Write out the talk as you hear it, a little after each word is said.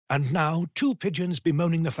And now, two pigeons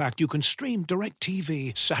bemoaning the fact you can stream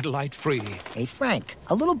DirecTV satellite-free. Hey, Frank,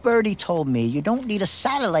 a little birdie told me you don't need a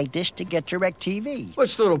satellite dish to get DirecTV.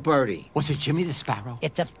 What's little birdie? Was it Jimmy the Sparrow?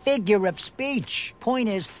 It's a figure of speech. Point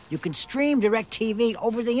is, you can stream DirecTV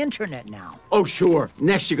over the internet now. Oh, sure.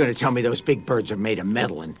 Next you're going to tell me those big birds are made of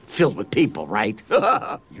metal and filled with people, right?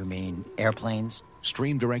 You mean airplanes?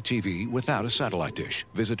 Stream DirecTV without a satellite dish.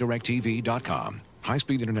 Visit DirecTV.com.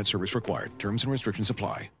 High-speed internet service required. Terms and restrictions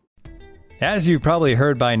apply. As you've probably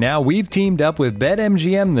heard by now, we've teamed up with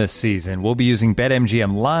BetMGM this season. We'll be using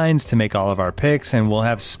BetMGM lines to make all of our picks, and we'll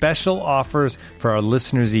have special offers for our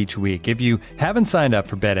listeners each week. If you haven't signed up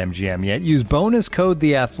for BetMGM yet, use bonus code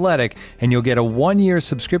The Athletic, and you'll get a 1-year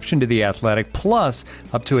subscription to The Athletic, plus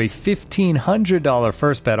up to a $1,500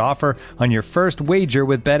 first bet offer on your first wager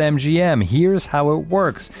with BetMGM. Here's how it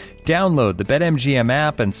works. Download the BetMGM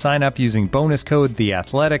app and sign up using bonus code The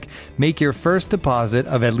Athletic. Make your first deposit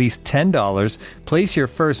of at least $10. Place your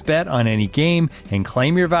first bet on any game and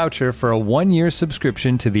claim your voucher for a 1-year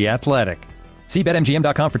subscription to The Athletic. See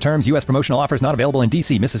BetMGM.com for terms. U.S. promotional offers not available in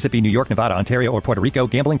D.C., Mississippi, New York, Nevada, Ontario, or Puerto Rico.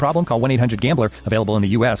 Gambling problem? Call 1-800-GAMBLER. Available in the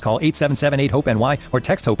U.S. Call 877-8-HOPE-NY or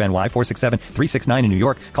text HOPE-NY 467-369 in New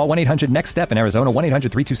York. Call 1-800-NEXT-STEP in Arizona.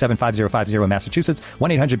 1-800-327-5050 in Massachusetts.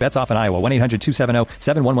 1-800-BETS-OFF in Iowa.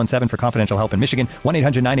 1-800-270-7117 for confidential help in Michigan.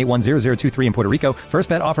 1-800-981-0023 in Puerto Rico. First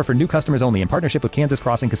bet offer for new customers only in partnership with Kansas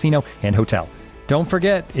Crossing Casino and Hotel. Don't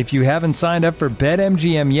forget, if you haven't signed up for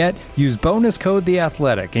BetMGM yet, use bonus code The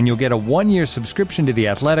Athletic, and you'll get a 1-year subscription to The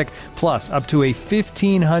Athletic, plus up to a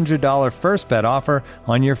 $1,500 first bet offer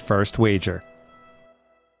on your first wager.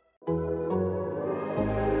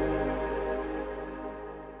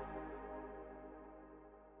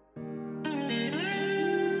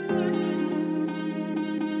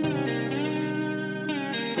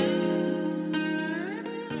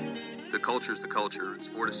 Culture is the culture. It's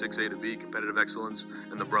 4 to 6 A to B, competitive excellence,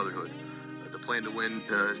 and the brotherhood. The plan to win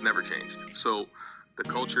has never changed. So the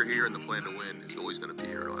culture here and the plan to win is always going to be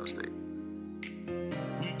here at Ohio State.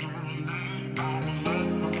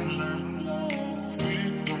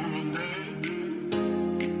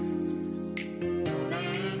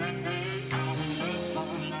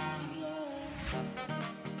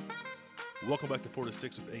 Welcome back to 4 to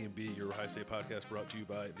 6 with A and B, your Ohio State podcast brought to you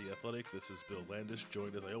by The Athletic. This is Bill Landish,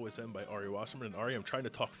 joined as I always am by Ari Wasserman. And Ari, I'm trying to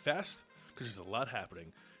talk fast because there's a lot happening,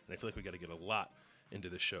 and I feel like we got to get a lot into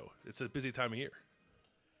this show. It's a busy time of year.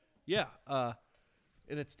 Yeah, and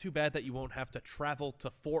it's too bad that you won't have to travel to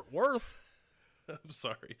Fort Worth. I'm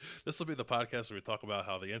sorry. This will be the podcast where we talk about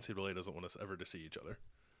how the NCAA doesn't want us ever to see each other.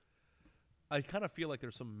 I kind of feel like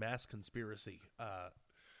there's some mass conspiracy,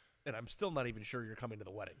 and I'm still not even sure you're coming to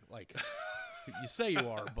the wedding. Like, you say you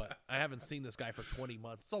are, but I haven't seen this guy for 20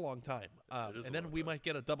 months. It's a long time. And then we might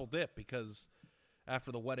get a double dip because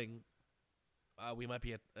after the wedding, we might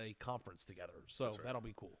be at a conference together. So right. That'll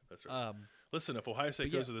be cool. That's right. Listen, if Ohio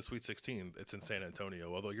State goes to the Sweet 16, it's in San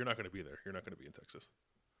Antonio, although you're not going to be there. You're not going to be in Texas.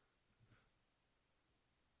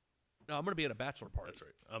 No, I'm going to be at a bachelor party. That's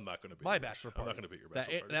right. I'm not going to be my bachelor party. I'm not going to be your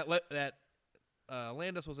bachelor party. That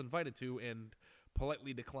Landis was invited to and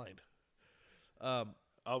politely declined.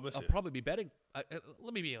 I'll miss you. I'll probably be betting.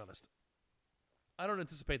 Let me be honest. I don't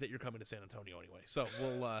anticipate that you're coming to San Antonio anyway. So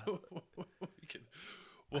we'll. I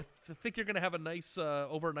think you're going to have a nice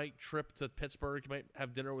overnight trip to Pittsburgh. You might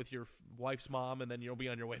have dinner with your wife's mom, and then you'll be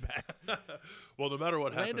on your way back. Well, no matter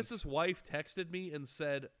what happens. Landis' wife texted me and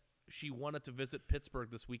said she wanted to visit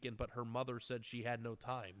Pittsburgh this weekend, but her mother said she had no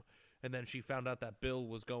time. And then she found out that Bill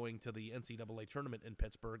was going to the NCAA tournament in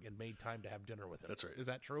Pittsburgh and made time to have dinner with him. That's right. Is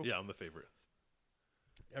that true? Yeah, I'm the favorite.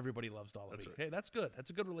 Everybody loves Dolly. That's right. Hey, that's good. That's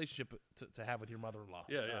a good relationship to have with your mother-in-law.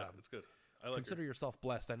 Yeah, that's good. I like consider yourself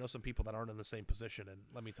blessed. I know some people that aren't in the same position, and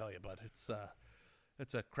let me tell you, but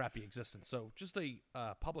it's a crappy existence. So just a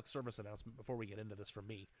public service announcement before we get into this from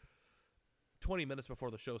me. 20 minutes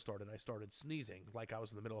before the show started, I started sneezing like I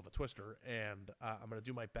was in the middle of a twister, and I'm going to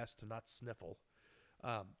do my best to not sniffle.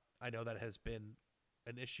 I know that has been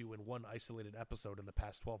an issue in one isolated episode in the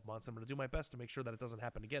past 12 months. I'm going to do my best to make sure that it doesn't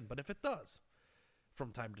happen again. But if it does,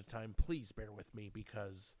 from time to time, please bear with me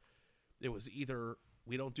because it was either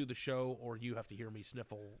we don't do the show or you have to hear me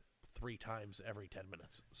sniffle 3 times every 10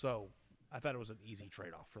 minutes. So I thought it was an easy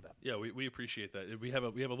trade-off for them. Yeah, we appreciate that. We have a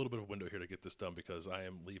little bit of a window here to get this done because I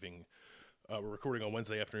am leaving. We're recording on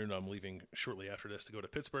Wednesday afternoon. I'm leaving shortly after this to go to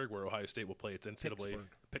Pittsburgh, where Ohio State will play its NCAA.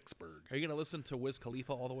 Pittsburgh. Are you going to listen to Wiz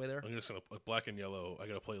Khalifa all the way there? I'm just going to Black and Yellow. I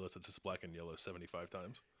got a playlist that says Black and Yellow 75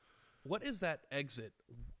 times. What is that exit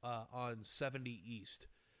on 70 East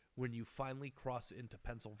when you finally cross into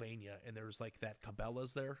Pennsylvania and there's like that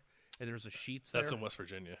Cabela's there and there's a Sheetz there? That's in West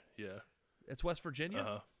Virginia. Yeah. It's West Virginia?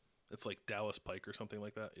 Uh-huh. It's like Dallas Pike or something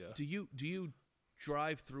like that. Yeah. Do you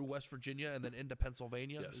drive through West Virginia and then into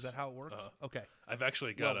Pennsylvania? Yes. Is that how it works? Okay. I've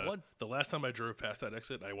actually got Well, the last time I drove past that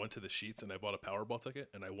exit, I went to the Sheets and I bought a Powerball ticket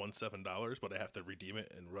and I won $7, but I have to redeem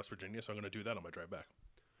it in West Virginia, so I'm going to do that on my drive back.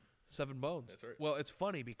 7 bones. That's right. Well, it's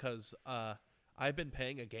funny because I've been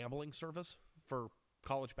paying a gambling service for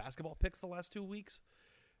college basketball picks the last 2 weeks,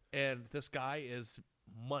 and this guy is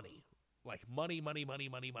money. Like money.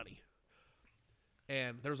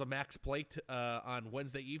 And there's a max plate on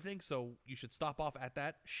Wednesday evening, so you should stop off at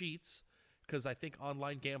that Sheets because I think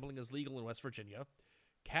online gambling is legal in West Virginia.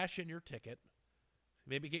 Cash in your ticket.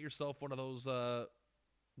 Maybe get yourself one of those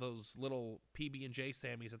little PB&J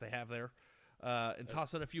Sammys that they have there, and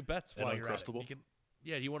toss in a few bets while you're at it.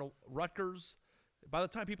 You want to Rutgers. By the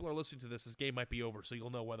time people are listening to this game might be over, so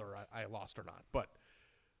you'll know whether I lost or not. But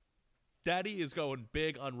Daddy is going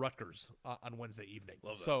big on Rutgers on Wednesday evening.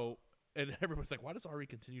 Love that. So. And everyone's like, why does Ari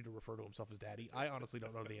continue to refer to himself as Daddy? I honestly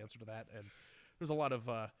don't know the answer to that. And there's a lot of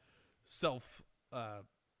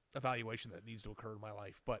self-evaluation that needs to occur in my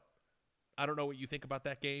life. But I don't know what you think about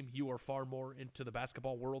that game. You are far more into the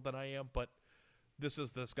basketball world than I am. But this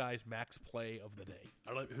is this guy's max play of the day.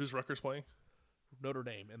 I don't know, who's Rutgers playing? Notre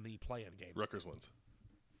Dame in the play-in game. Rutgers wins.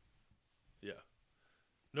 Yeah.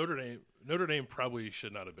 Notre Dame probably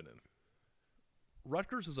should not have been in.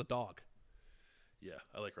 Rutgers is a dog. Yeah,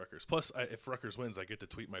 I like Rutgers. Plus, if Rutgers wins, I get to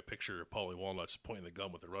tweet my picture of Paulie Walnuts pointing the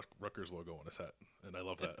gun with the Rutgers logo on his hat, and I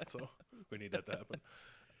love that. So we need that to happen.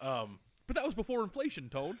 But that was before inflation,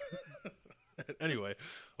 Tone. Anyway,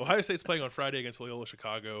 Ohio State's playing on Friday against Loyola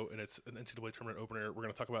Chicago, and it's an NCAA tournament opener. We're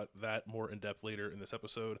going to talk about that more in depth later in this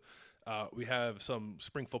episode. We have some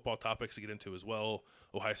spring football topics to get into as well.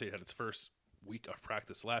 Ohio State had its first week of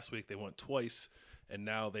practice last week. They went twice, and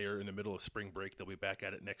now they are in the middle of spring break. They'll be back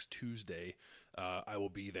at it next Tuesday. I will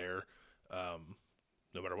be there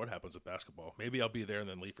no matter what happens with basketball. Maybe I'll be there and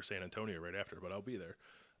then leave for San Antonio right after, but I'll be there.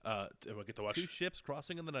 And we'll get to watch 2 ships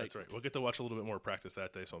crossing in the night. That's right. We'll get to watch a little bit more practice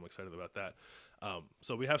that day, so I'm excited about that.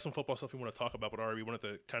 So we have some football stuff we want to talk about, but Ari, we wanted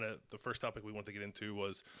to the first topic we wanted to get into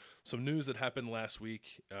was some news that happened last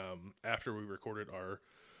week after we recorded our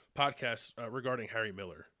podcast regarding Harry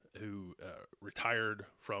Miller, who retired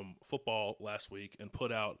from football last week and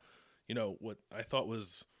put out, what I thought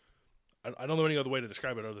was, I don't know any other way to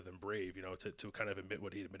describe it other than brave, to kind of admit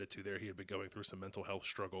what he admitted to there. He had been going through some mental health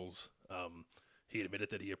struggles. He admitted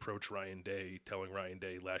that he approached Ryan Day, telling Ryan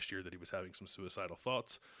Day last year that he was having some suicidal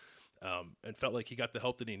thoughts, and felt like he got the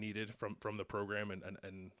help that he needed from the program,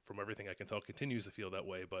 and from everything I can tell, continues to feel that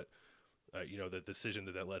way. But the decision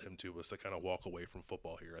that led him to was to kind of walk away from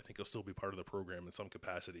football here. I think he'll still be part of the program in some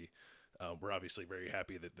capacity. We're obviously very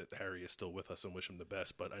happy that Harry is still with us and wish him the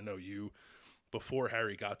best. But I know you, before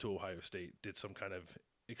Harry got to Ohio State, did some kind of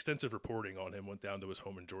extensive reporting on him, went down to his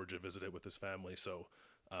home in Georgia, visited with his family. So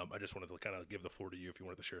I just wanted to kind of give the floor to you if you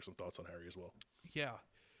wanted to share some thoughts on Harry as well. Yeah.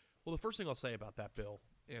 Well, the first thing I'll say about that, Bill,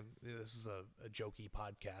 and this is a jokey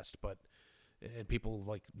podcast, and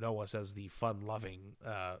people know us as the fun-loving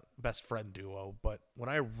best friend duo. But when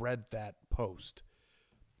I read that post,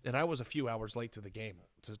 and I was a few hours late to the game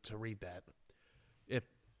to read that, it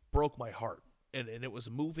broke my heart. And it was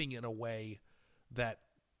moving in a way that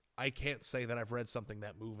I can't say that I've read something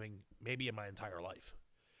that moving maybe in my entire life.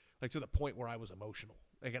 To the point where I was emotional.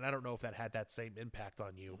 Again, I don't know if that had that same impact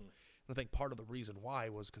on you. Mm-hmm. And I think part of the reason why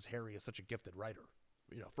was because Harry is such a gifted writer,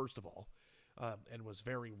 first of all. And was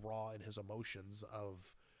very raw in his emotions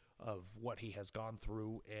of what he has gone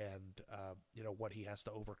through and what he has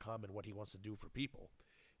to overcome and what he wants to do for people.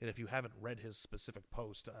 And if you haven't read his specific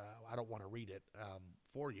post, I don't want to read it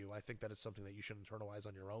for you. I think that it's something that you should internalize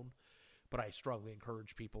on your own. But I strongly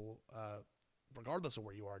encourage people, regardless of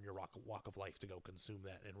where you are in your walk of life, to go consume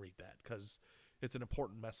that and read that because it's an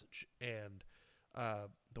important message. And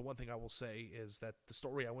the one thing I will say is that the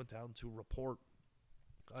story I went down to report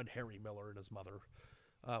on Harry Miller and his mother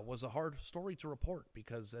was a hard story to report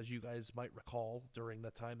because, as you guys might recall, during the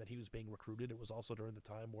time that he was being recruited, it was also during the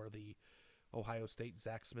time where the Ohio State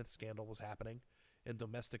Zach Smith scandal was happening, and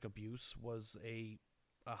domestic abuse was a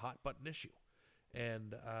hot-button issue.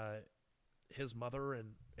 And his mother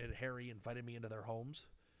and Harry invited me into their homes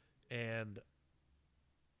and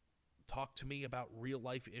talked to me about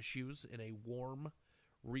real-life issues in a warm,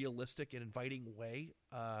 realistic, and inviting way,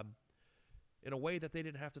 in a way that they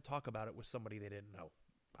didn't have to talk about it with somebody they didn't know.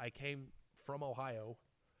 I came from Ohio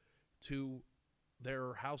to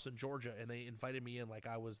their house in Georgia, and they invited me in like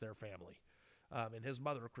I was their family. And his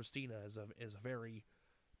mother, Christina, is a very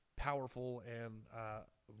powerful and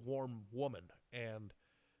warm woman. And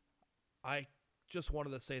I just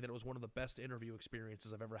wanted to say that it was one of the best interview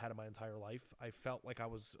experiences I've ever had in my entire life. I felt like I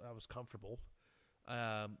was comfortable,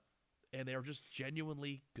 and they are just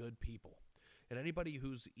genuinely good people. And anybody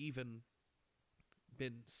who's even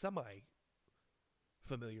been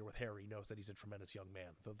semi-familiar with Harry knows that he's a tremendous young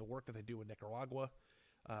man. The work that they do in Nicaragua,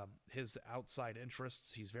 his outside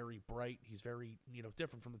interests, he's very bright. He's very,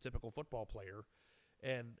 different from the typical football player,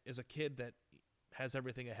 and is a kid that has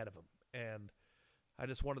everything ahead of him. And I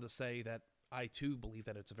just wanted to say that I, too, believe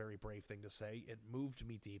that it's a very brave thing to say. It moved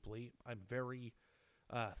me deeply. I'm very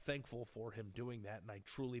thankful for him doing that, and I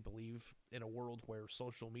truly believe in a world where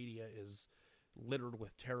social media is littered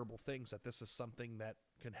with terrible things that this is something that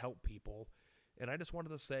can help people. And I just wanted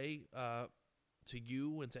to say to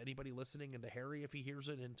you and to anybody listening and to Harry, if he hears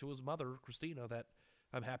it, and to his mother, Christina, that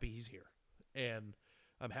I'm happy he's here. And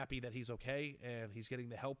I'm happy that he's okay and he's getting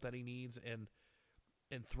the help that he needs. And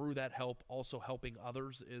through that help, also helping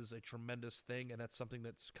others is a tremendous thing, and that's something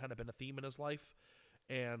that's kind of been a theme in his life,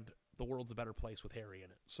 and the world's a better place with Harry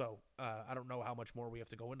in it. So I don't know how much more we have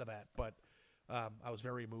to go into that, but I was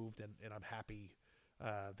very moved, and I'm happy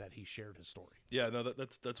that he shared his story. Yeah, no,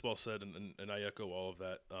 that's well said, and I echo all of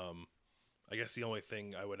that. I guess the only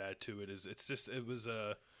thing I would add to it is it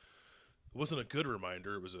wasn't a good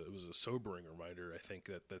reminder. It was a sobering reminder. I think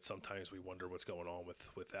that sometimes we wonder what's going on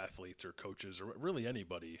with athletes or coaches or really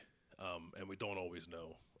anybody, and we don't always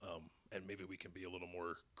know. And maybe we can be a little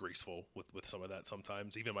more graceful with some of that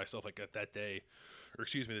sometimes. Even myself, like at that day,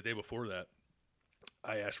 the day before that,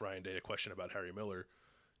 I asked Ryan Day a question about Harry Miller,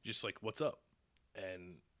 just like, what's up?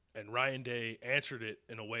 And Ryan Day answered it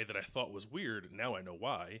in a way that I thought was weird. Now I know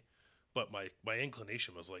why, but my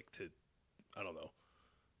inclination was like I don't know.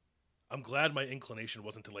 I'm glad my inclination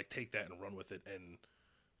wasn't to like take that and run with it and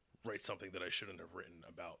write something that I shouldn't have written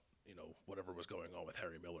about, whatever was going on with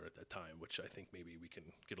Harry Miller at that time, which I think maybe we can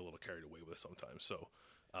get a little carried away with sometimes. So,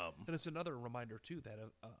 and it's another reminder too that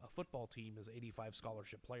a football team is 85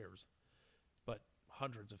 scholarship players, but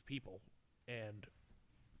hundreds of people, and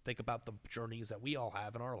think about the journeys that we all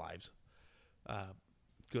have in our lives.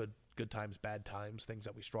 Good times, bad times, things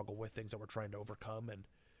that we struggle with, things that we're trying to overcome, and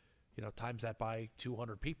times that by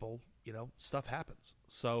 200 people, stuff happens.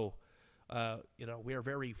 So, we are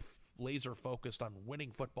very laser focused on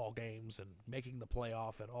winning football games and making the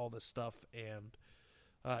playoff and all this stuff. And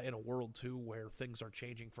in a world too where things are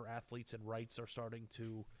changing for athletes and rights are starting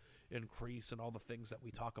to increase, and all the things that we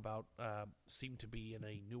talk about seem to be in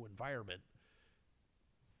a new environment.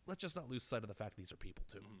 Let's just not lose sight of the fact these are people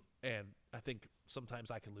too. Mm-hmm. And I think sometimes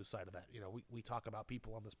I can lose sight of that. We talk about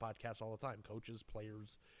people on this podcast all the time, coaches,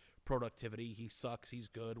 players, productivity. He sucks. He's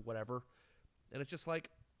good, whatever. And it's just like,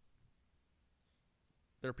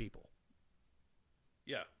 they're people.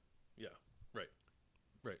 Yeah.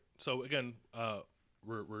 Right. So again,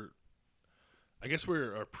 we're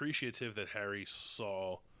appreciative that Harry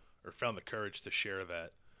saw or found the courage to share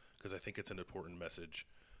that, because I think it's an important message.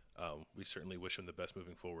 We certainly wish him the best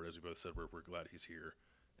moving forward. As we both said, we're glad he's here,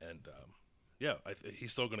 and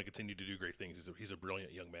he's still going to continue to do great things. He's a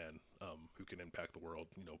brilliant young man who can impact the world.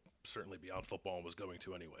 Certainly beyond football, and was going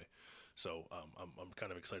to anyway. So I'm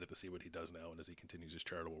kind of excited to see what he does now, and as he continues his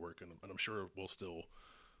charitable work, and I'm sure we'll still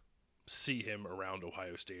see him around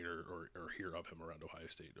Ohio State or hear of him around Ohio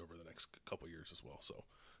State over the next couple years as well. So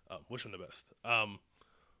wish him the best.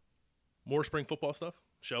 More spring football stuff,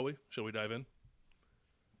 shall we? Shall we dive in?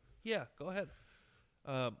 Yeah, go ahead.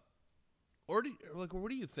 Or what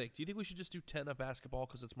do you think? Do you think we should just do 10 of basketball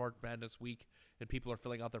because it's March Madness week and people are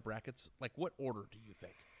filling out their brackets? Like, what order do you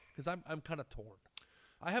think? Because I'm kind of torn.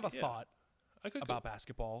 I have a thought about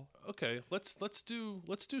basketball. Okay, let's do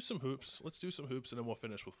some hoops. Let's do some hoops, and then we'll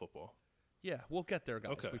finish with football. Yeah, we'll get there,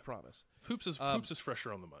 guys. Okay. We promise. Hoops is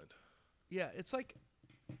fresher on the mind. Yeah, it's like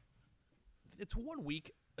it's 1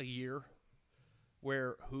 week a year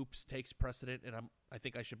where hoops takes precedent, and I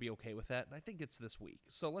think I should be okay with that, and I think it's this week.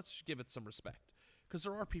 So let's give it some respect, because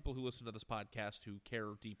there are people who listen to this podcast who care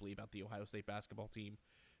deeply about the Ohio State basketball team.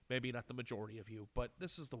 Maybe not the majority of you, but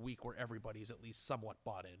this is the week where everybody's at least somewhat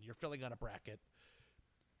bought in. You're filling out a bracket,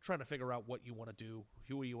 trying to figure out what you want to do,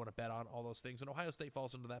 who you want to bet on, all those things, and Ohio State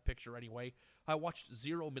falls into that picture anyway. I watched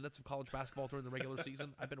 0 minutes of college basketball during the regular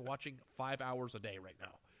season. I've been watching 5 hours a day right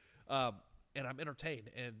now. And I'm entertained.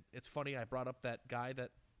 And it's funny, I brought up that guy that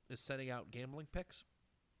is sending out gambling picks.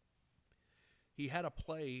 He had a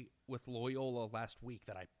play with Loyola last week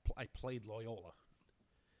that I played Loyola.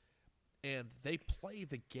 And they play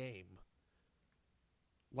the game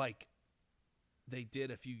like they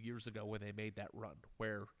did a few years ago when they made that run,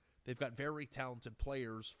 where they've got very talented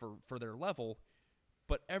players for their level,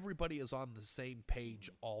 but everybody is on the same page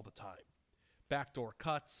all the time. Backdoor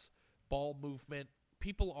cuts, ball movement.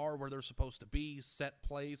 People are where they're supposed to be, set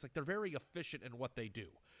plays. Like, they're very efficient in what they do,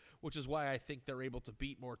 which is why I think they're able to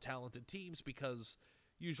beat more talented teams, because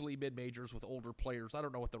usually mid-majors with older players, I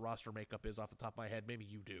don't know what the roster makeup is off the top of my head. Maybe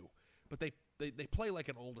you do. But they play like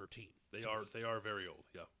an older team. They are very old,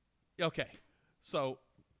 yeah. Okay. So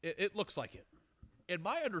it looks like it. And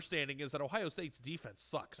my understanding is that Ohio State's defense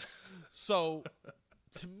sucks. So,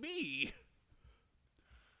 to me,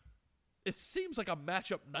 it seems like a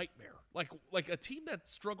matchup nightmare. Like a team that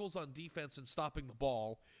struggles on defense and stopping the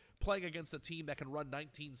ball, playing against a team that can run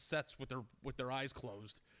 19 sets with their eyes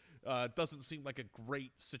closed, doesn't seem like a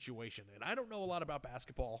great situation. And I don't know a lot about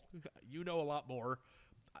basketball. You know a lot more.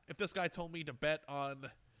 If this guy told me to bet on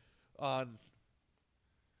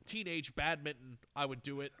teenage badminton, I would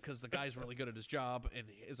do it, because the guy's really good at his job and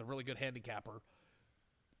is a really good handicapper.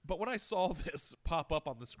 But when I saw this pop up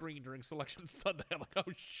on the screen during Selection Sunday, I'm like,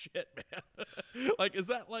 oh shit, man. Is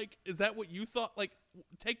that what you thought? Like,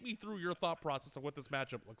 take me through your thought process of what this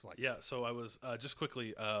matchup looks like. Yeah, so I was just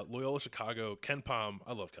quickly Loyola Chicago, Ken Pom.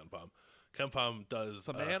 I love Ken Pom. Ken Pom does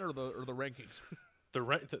the man or the rankings.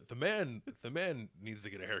 The man needs to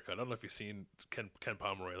get a haircut. I don't know if you've seen Ken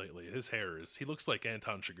Pomeroy lately. His hair he looks like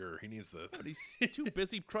Anton Chigurh. He needs But he's too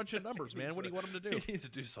busy crunching numbers, man. What do you want him to do? He needs to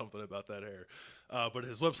do something about that hair. But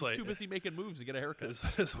his website, he's too busy making moves to get a haircut.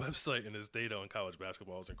 His website and his data on college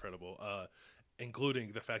basketball is incredible,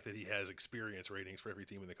 including the fact that he has experience ratings for every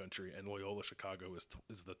team in the country. And Loyola Chicago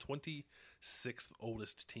is the 26th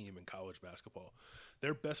oldest team in college basketball.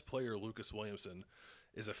 Their best player, Lucas Williamson,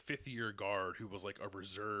 is a fifth-year guard who was like a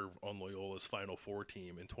reserve on Loyola's Final Four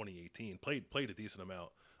team in 2018. Played a decent amount,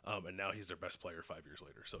 and now he's their best player 5 years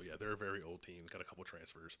later. So yeah, they're a very old team. Got a couple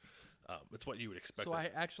transfers. It's what you would expect. So I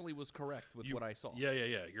actually was correct with what I saw. Yeah.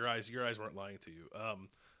 Your eyes weren't lying to you.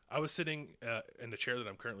 I was sitting in the chair that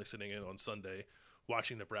I'm currently sitting in on Sunday,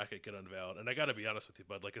 watching the bracket get unveiled. And I got to be honest with you,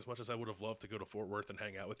 bud. Like, as much as I would have loved to go to Fort Worth and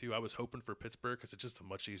hang out with you, I was hoping for Pittsburgh because it's just a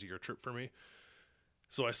much easier trip for me.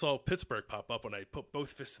 So I saw Pittsburgh pop up and I put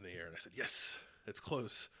both fists in the air and I said, yes, it's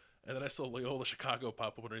close. And then I saw Loyola Chicago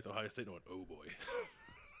pop up underneath Ohio State and I went, oh boy.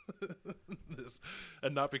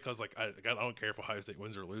 And not because, like, I don't care if Ohio State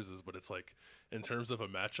wins or loses, but it's like, in terms of a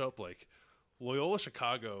matchup, like, Loyola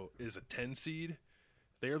Chicago is a 10 seed.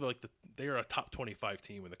 They are a top 25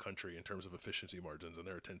 team in the country in terms of efficiency margins, and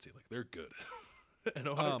they're a 10 seed. Like, they're good. And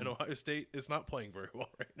Ohio State is not playing very well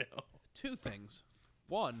right now. Two things.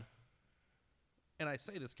 One, and I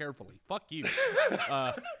say this carefully, fuck you.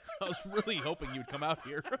 I was really hoping you'd come out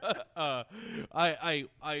here. I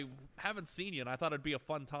haven't seen you, and I thought it'd be a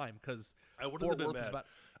fun time because Fort Worth is about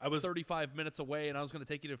 35 minutes away, and I was going to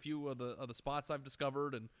take you to a few of the spots I've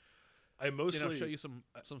discovered, and I mostly show you some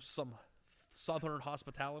southern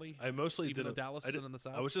hospitality. I mostly even though Dallas isn't in the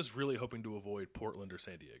south. I was just really hoping to avoid Portland or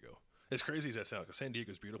San Diego. As crazy as that sounds, because San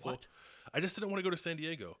Diego's beautiful. What? I just didn't want to go to San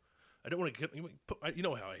Diego. I don't want to get. You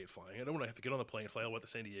know how I hate flying. I don't want to have to get on the plane, fly all the way to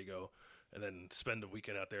San Diego, and then spend a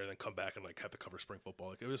weekend out there, and then come back and like have to cover spring football.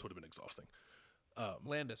 Like, it just would have been exhausting.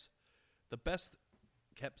 Landis, the best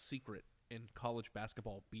kept secret in college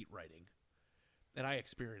basketball beat writing, and I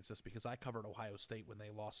experienced this because I covered Ohio State when they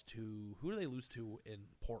lost to, who did they lose to in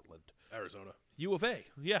Portland? Arizona. U of A,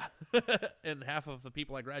 yeah. And half of the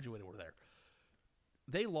people I graduated were there.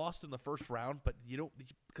 They lost in the first round, but you don't,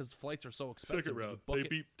 because flights are so expensive. Second round,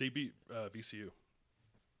 they beat VCU.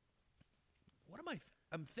 What am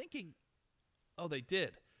I'm thinking, oh, they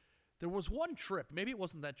did. There was one trip, maybe it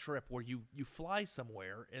wasn't that trip, where you fly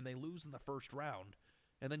somewhere and they lose in the first round,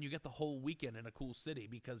 and then you get the whole weekend in a cool city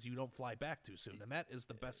because you don't fly back too soon. And that is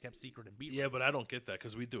the best kept secret in beat. Yeah, but I don't get that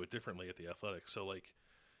because we do it differently at the Athletic. So, like,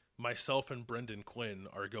 myself and Brendan Quinn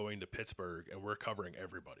are going to Pittsburgh, and we're covering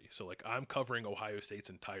everybody. So, like, I'm covering Ohio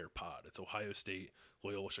State's entire pod. It's Ohio State,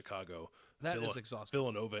 Loyola Chicago, that is exhausting.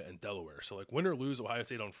 Villanova, and Delaware. So, like, win or lose Ohio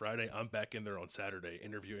State on Friday, I'm back in there on Saturday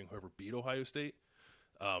interviewing whoever beat Ohio State.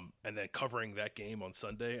 And then covering that game on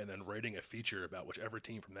Sunday, and then writing a feature about whichever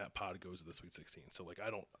team from that pod goes to the Sweet 16. So, like,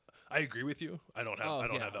 I agree with you. I don't have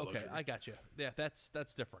that luxury. Okay, I got you. Yeah, that's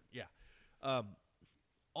different. Yeah.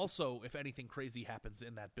 Also, if anything crazy happens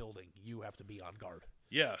in that building, you have to be on guard.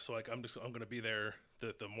 Yeah. So, like, I'm going to be there.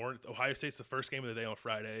 The Ohio State's the first game of the day on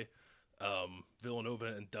Friday. Villanova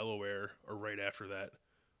and Delaware are right after that,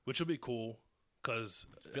 which will be cool because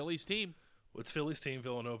Philly's team. It's Philly's team,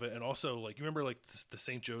 Villanova, and also, like, you remember, like, the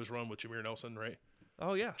St. Joe's run with Jameer Nelson, right?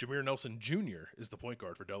 Oh, yeah. Jameer Nelson Jr. is the point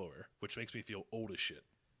guard for Delaware, which makes me feel old as shit.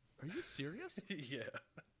 Are you serious? Yeah.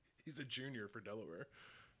 He's a junior for Delaware.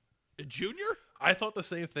 A junior? I thought the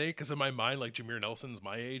same thing because in my mind, like, Jameer Nelson's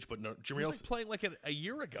my age, but no, Jameer Nelson like playing like a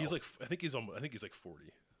year ago. He's like, I think he's like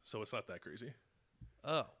 40, so it's not that crazy.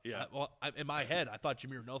 Oh, Yeah. In my head, I thought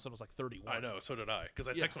Jameer Nelson was like 31. I know, so did I. Because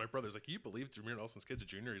I Yeah. texted my brother, like, can you believe Jameer Nelson's kid's a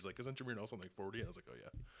junior? He's like, isn't Jameer Nelson like 40? And I was like, oh, yeah.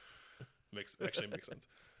 Makes sense.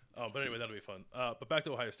 But anyway, that'll be fun. But back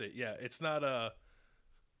to Ohio State. Yeah, it's not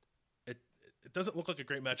it doesn't look like a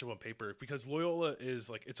great matchup on paper because Loyola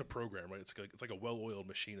is like, it's a program, right? It's like a well-oiled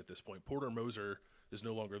machine at this point. Porter Moser is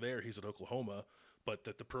no longer there. He's at Oklahoma, but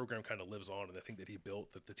that the program kind of lives on. And the thing that he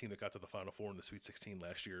built, that the team that got to the Final Four in the Sweet 16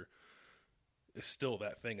 last year, is still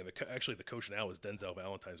that thing. And actually the coach now is Denzel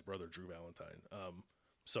Valentine's brother, Drew Valentine.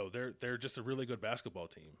 So they're just a really good basketball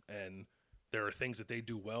team. And there are things that they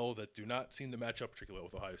do well that do not seem to match up particularly well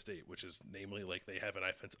with Ohio State, which is namely like they have an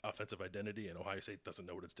offensive identity and Ohio State doesn't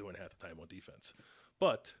know what it's doing half the time on defense.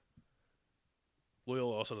 But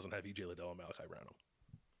Loyola also doesn't have E.J. Liddell and Malachi Branham.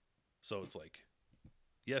 So it's like,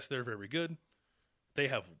 yes, they're very good. They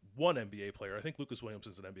have one NBA player. I think Lucas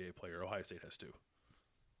Williamson's an NBA player. Ohio State has two.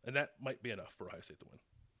 And that might be enough for Ohio State to win.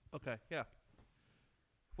 Okay, yeah.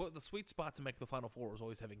 Well, the sweet spot to make the Final Four was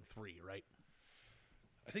always having 3, right?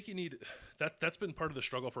 I think you need that. That's been part of the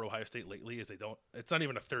struggle for Ohio State lately. Is it's not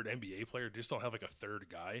even a third NBA player. They just don't have like a third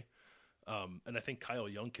guy. And I think Kyle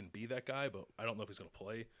Young can be that guy, but I don't know if he's going to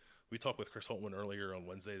play. We talked with Chris Holtman earlier on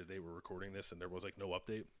Wednesday. Today we're recording this, and there was like no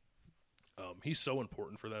update. He's so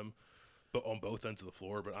important for them, but on both ends of the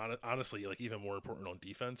floor. But honestly, like even more important on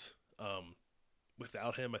defense.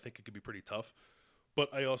 Without him, I think it could be pretty tough.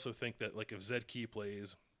 But I also think that like if Zed Key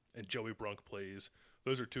plays and Joey Brunk plays,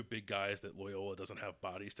 those are two big guys that Loyola doesn't have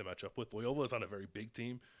bodies to match up with. Loyola is on a very big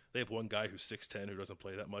team. They have one guy who's 6'10", who doesn't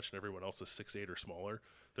play that much, and everyone else is 6'8" or smaller.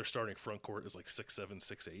 Their starting front court is like 6'7",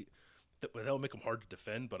 6'8". That'll make them hard to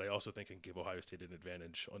defend, but I also think it can give Ohio State an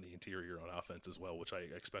advantage on the interior on offense as well, which I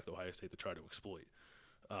expect Ohio State to try to exploit.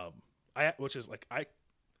 I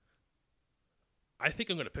think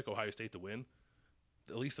I'm going to pick Ohio State to win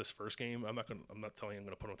at least this first game. I'm not telling you I'm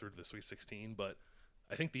going to put them through to the Sweet 16, but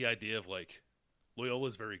I think the idea of like Loyola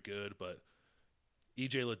is very good, but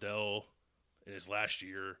E.J. Liddell in his last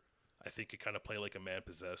year, I think could kind of play like a man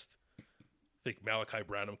possessed. I think Malachi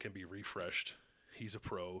Branham can be refreshed. He's a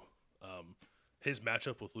pro. His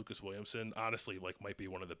matchup with Lucas Williamson, honestly, like might be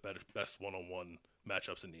one of the best one-on-one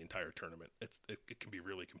matchups in the entire tournament. It can be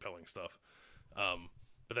really compelling stuff.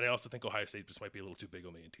 But then I also think Ohio State just might be a little too big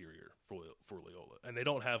on the interior for Loyola, and they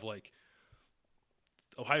don't have like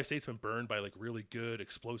Ohio State's been burned by like really good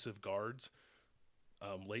explosive guards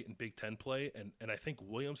late in Big Ten play, and I think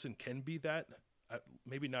Williamson can be that.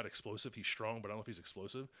 Maybe not explosive. He's strong, but I don't know if he's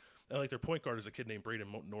explosive. And like their point guard is a kid named Braden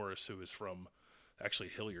Norris, who is from actually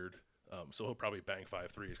Hilliard. So he'll probably bang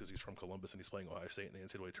 5 threes because he's from Columbus and he's playing Ohio State in the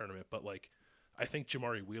NCAA tournament. But like, I think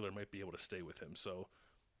Jamari Wheeler might be able to stay with him. So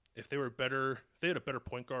if they were better, if they had a better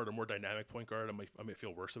point guard or more dynamic point guard, I might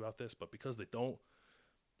feel worse about this. But because they don't,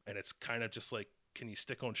 and it's kind of just like, can you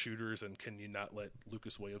stick on shooters and can you not let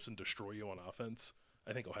Lucas Williamson destroy you on offense?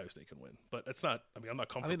 I think Ohio State can win, but it's not. I mean, I'm not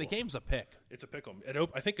comfortable. I mean, the game's a pick. It's a pick 'em.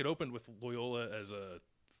 I think it opened with Loyola as a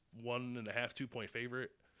 1.5, 2 point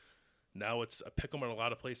favorite. Now it's a pick 'em in a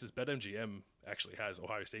lot of places. BetMGM actually has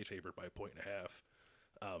Ohio State favored by 1.5,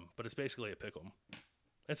 but it's basically a pick 'em.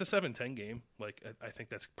 It's a 7-10 game. Like I think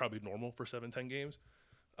that's probably normal for 7-10 games.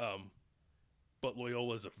 But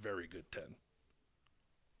Loyola is a very good 10,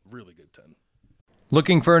 really good 10.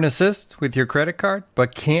 Looking for an assist with your credit card,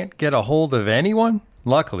 but can't get a hold of anyone?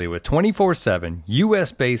 Luckily, with 24/7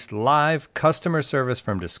 U.S.-based live customer service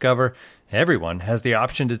from Discover, everyone has the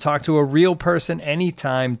option to talk to a real person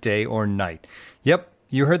anytime, day or night. Yep,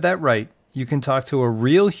 you heard that right. You can talk to a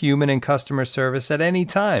real human in customer service at any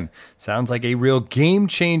time. Sounds like a real game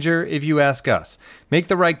changer if you ask us. Make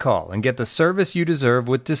the right call and get the service you deserve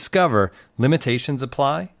with Discover. Limitations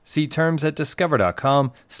apply. See terms at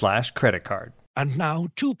discover.com/creditcard. And now,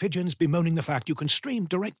 2 pigeons bemoaning the fact you can stream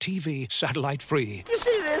DirecTV satellite-free. You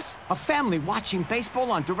see this? A family watching baseball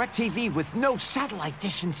on DirecTV with no satellite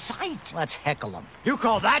dish in sight. Let's heckle them. You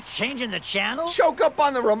call that changing the channel? Choke up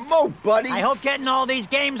on the remote, buddy. I hope getting all these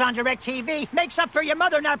games on DirecTV makes up for your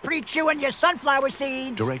mother not pre-chewing your sunflower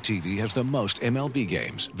seeds. DirecTV has the most MLB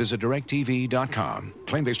games. Visit DirecTV.com.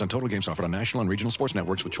 Claim based on total games offered on national and regional sports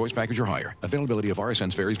networks with choice package or higher. Availability of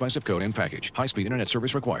RSNs varies by zip code and package. High-speed internet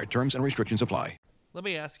service required. Terms and restrictions apply. Let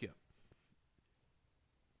me ask you,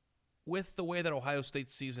 with the way that Ohio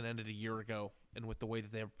State's season ended a year ago and with the way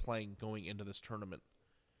that they're playing going into this tournament,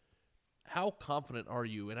 how confident are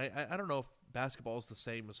you? And I don't know if basketball is the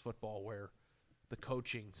same as football where the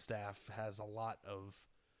coaching staff has a lot of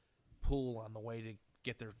pull on the way to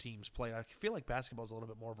get their teams played. I feel like basketball is a little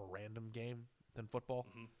bit more of a random game than football.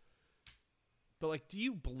 Mm-hmm. But, like, do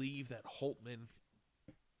you believe that Holtman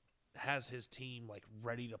has his team like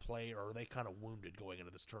ready to play, or are they kind of wounded going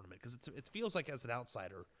into this tournament? Because it feels like as an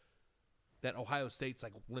outsider that Ohio State's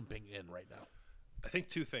like limping in right now. I think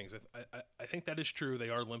two things. I think that is true. They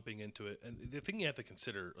are limping into it. And the thing you have to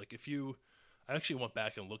consider, like I actually went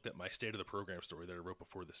back and looked at my state of the program story that I wrote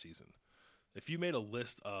before the season. If you made a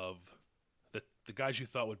list of the guys you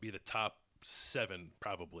thought would be the top 7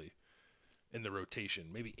 probably in the rotation,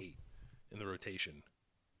 maybe 8 in the rotation,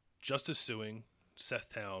 Justice Suing,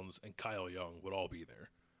 Seth Towns, and Kyle Young would all be there.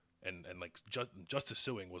 And like Justice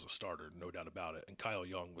Suing was a starter, no doubt about it. And Kyle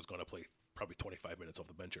Young was going to play probably 25 minutes off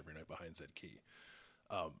the bench every night behind Zed Key.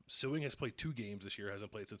 Suing has played 2 games this year,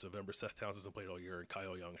 hasn't played since November. Seth Towns hasn't played all year, and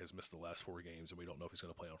Kyle Young has missed the last 4 games, and we don't know if he's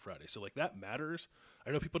going to play on Friday. So, like, that matters.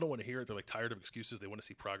 I know people don't want to hear it. They're, like, tired of excuses. They want to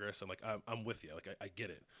see progress. And, like, I'm with you. Like, I get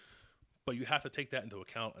it. But you have to take that into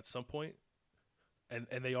account at some point.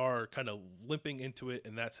 And they are kind of limping into it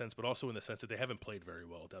in that sense, but also in the sense that they haven't played very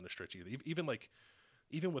well down the stretch either.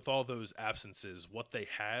 Even with all those absences, what they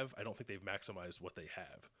have, I don't think they've maximized what they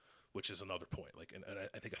have, which is another point. Like, and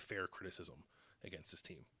I think a fair criticism against this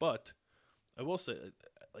team. But I will say,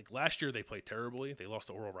 like, last year they played terribly. They lost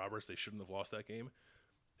to Oral Roberts. They shouldn't have lost that game.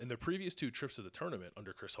 In the previous 2 trips to the tournament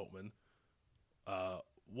under Chris Holtmann,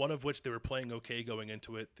 one of which they were playing okay going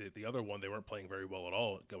into it. The other one, they weren't playing very well at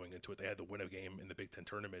all going into it. They had to win a game in the Big Ten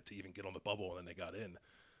tournament to even get on the bubble, and then they got in.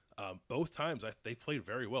 Both times, they played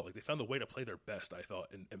very well. Like, they found a way to play their best, I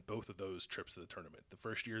thought, in both of those trips to the tournament. The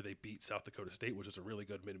first year, they beat South Dakota State, which was a really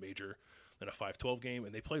good mid-major, in a 5-12 game,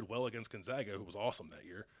 and they played well against Gonzaga, who was awesome that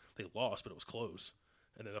year. They lost, but it was close.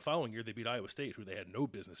 And then the following year, they beat Iowa State, who they had no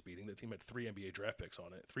business beating. The team had 3 NBA draft picks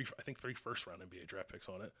on it. 3 first-round NBA draft picks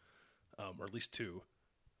on it, or at least 2.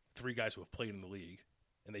 3 guys who have played in the league,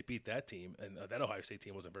 and they beat that team, and that Ohio State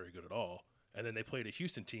team wasn't very good at all. And then they played a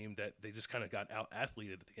Houston team that they just kind of got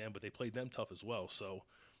out-athleted at the end, but they played them tough as well. So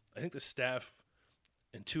I think the staff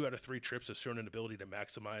in 2 out of 3 trips has shown an ability to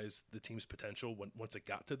maximize the team's potential once it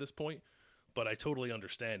got to this point. But I totally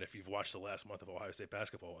understand if you've watched the last month of Ohio State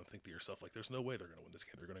basketball and think to yourself, like, there's no way they're going to win this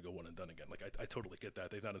game. They're going to go one and done again. Like, I totally get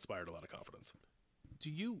that. They've not inspired a lot of confidence.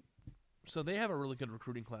 So they have a really good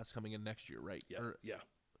recruiting class coming in next year, right? Yeah. Yeah.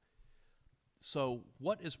 So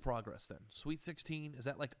what is progress then? Sweet 16,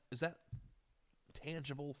 is that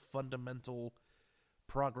tangible, fundamental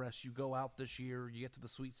progress? You go out this year, you get to the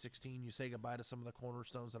Sweet 16, you say goodbye to some of the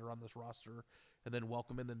cornerstones that are on this roster, and then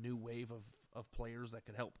welcome in the new wave of players that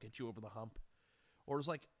can help get you over the hump? Or is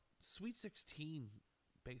like Sweet 16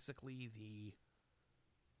 basically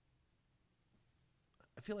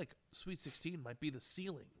I feel like Sweet 16 might be the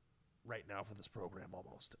ceiling right now for this program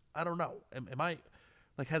almost. I don't know. Am I...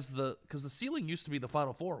 Like, because the ceiling used to be the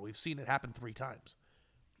Final Four. We've seen it happen 3 times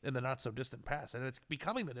in the not-so-distant past, and it's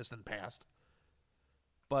becoming the distant past.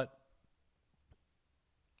 But,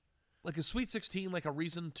 like, is Sweet 16, like, a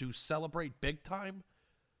reason to celebrate big time?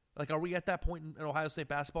 Like, are we at that point in Ohio State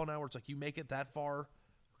basketball now where it's like, you make it that far,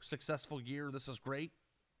 successful year, this is great?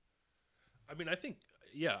 I mean, I think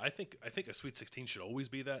a Sweet 16 should always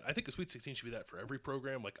be that. I think a Sweet 16 should be that for every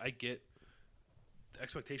program. Like, I get... the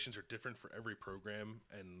expectations are different for every program,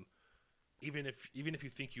 and even if you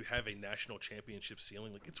think you have a national championship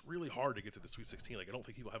ceiling, like, it's really hard to get to the Sweet 16. Like, I don't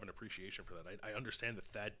think people have an appreciation for that. I understand that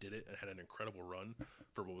Thad did it and had an incredible run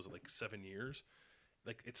for what was it, like 7 years.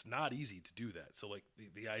 Like, it's not easy to do that. So, like,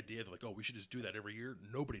 the idea that, like, oh, we should just do that every year,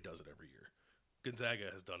 nobody does it every year. Gonzaga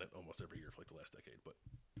has done it almost every year for like the last decade, but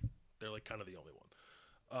they're like kind of the only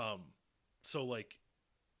one. So like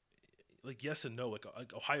yes and no. Like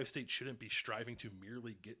Ohio State shouldn't be striving to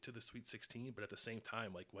merely get to the Sweet 16, but at the same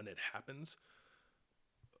time, like when it happens,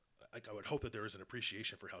 like I would hope that there is an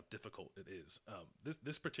appreciation for how difficult it is.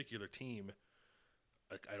 This particular team,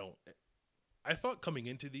 like I thought coming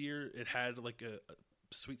into the year it had like a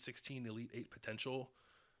Sweet 16 Elite 8 potential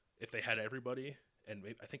if they had everybody, and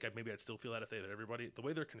I think maybe I'd still feel that if they had everybody. The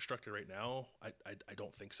way they're constructed right now, I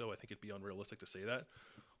don't think so. I think it'd be unrealistic to say that.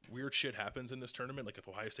 Weird shit happens in this tournament. Like if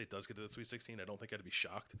Ohio State does get to the Sweet 16, I don't think I'd be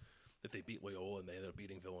shocked if they beat Loyola and they ended up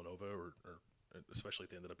beating Villanova, or especially if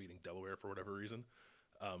they ended up beating Delaware for whatever reason.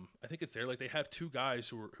 I think it's there. Like they have two guys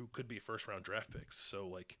who could be first round draft picks. So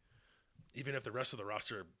like even if the rest of the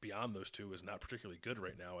roster beyond those two is not particularly good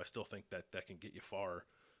right now, I still think that can get you far,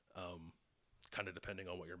 kind of depending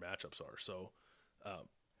on what your matchups are. So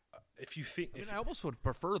if you think, I almost would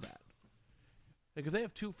prefer that. Like if they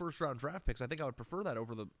have two first round draft picks, I think I would prefer that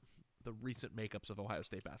over the recent makeups of Ohio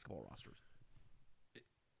State basketball rosters.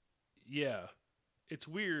 Yeah, it's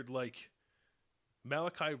weird. Like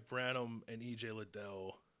Malachi Branham and EJ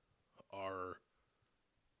Liddell are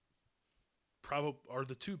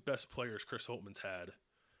the two best players Chris Holtmann's had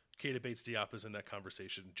Keita Bates-Diop is in that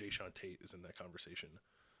conversation. Jayshawn Tate is in that conversation.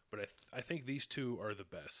 But I think these two are the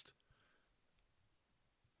best.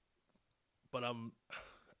 But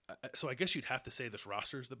so I guess you'd have to say this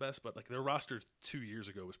roster is the best. But like their roster 2 years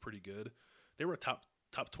ago was pretty good. They were a top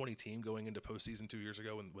 20 team going into postseason 2 years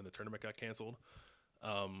ago when the tournament got canceled.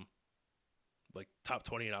 Like top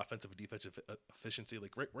 20 in offensive and defensive efficiency,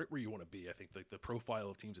 like right where you want to be. I think like the profile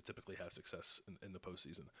of teams that typically have success in the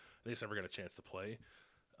postseason. They just never got a chance to play.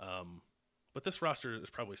 But this roster is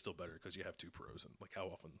probably still better because you have two pros. And like how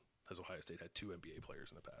often has Ohio State had two NBA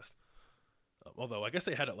players in the past? Although I guess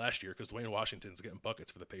they had it last year because Dwayne Washington's getting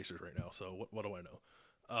buckets for the Pacers right now. So what do I know?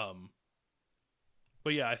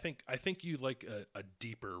 But yeah, I think you like a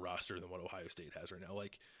deeper roster than what Ohio State has right now.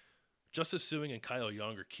 Like Justice Sueing and Kyle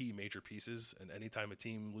Young are key major pieces, and anytime a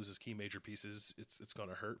team loses key major pieces, it's going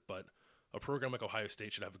to hurt. But a program like Ohio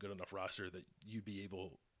State should have a good enough roster that you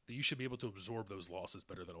should be able to absorb those losses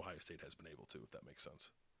better than Ohio State has been able to, if that makes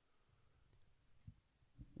sense.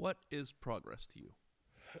 What is progress to you?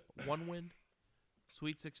 One win,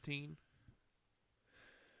 Sweet 16.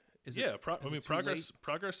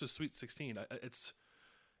 Progress is Sweet 16.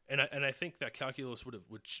 And I think that calculus would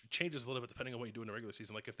changes a little bit depending on what you do in the regular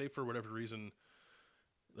season. Like if they for whatever reason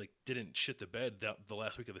like didn't shit the bed the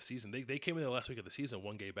last week of the season, they came in the last week of the season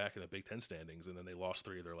one game back in the Big Ten standings, and then they lost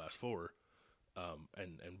 3 of their last 4,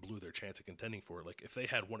 and blew their chance of contending for it. Like if they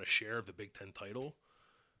had won a share of the Big Ten title,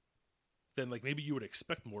 then like maybe you would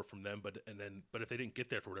expect more from them. But if they didn't get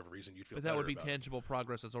there for whatever reason, you'd feel. But that would be about tangible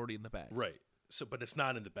progress that's already in the bag, right? So, but it's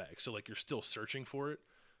not in the bag. So like you're still searching for it.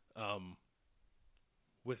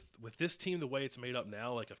 With this team the way it's made up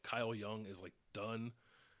now, like if Kyle Young is like done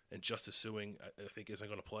and Justice Sueing I think isn't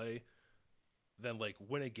going to play, then like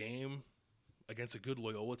win a game against a good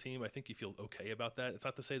Loyola team, I think you feel okay about that. It's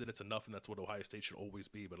not to say that it's enough and that's what Ohio State should always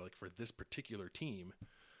be, but like for this particular team,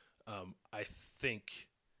 I think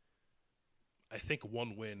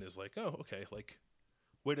one win is like, oh, okay, like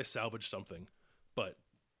way to salvage something. But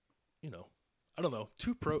I don't know,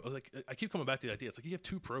 like I keep coming back to the idea. It's like you have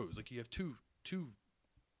two pros, like you have two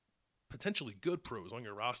potentially good pros on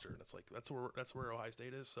your roster, and it's like that's where Ohio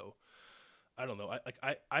State is. So I don't know.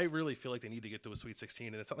 I really feel like they need to get to a Sweet 16,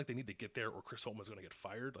 and it's not like they need to get there or Chris Holtman's going to get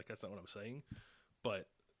fired. Like that's not what I'm saying. But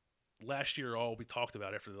last year, all we talked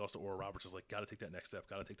about after they lost to Oral Roberts is like, got to take that next step,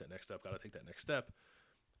 got to take that next step, got to take that next step.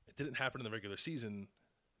 It didn't happen in the regular season.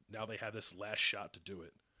 Now they have this last shot to do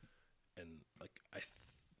it, and like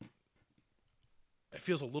it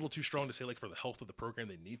feels a little too strong to say like for the health of the program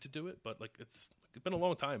they need to do it, but like it's been a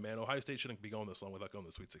long time, man. Ohio State shouldn't be going this long without going to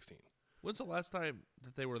the Sweet 16. When's the last time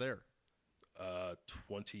that they were there?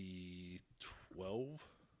 2012,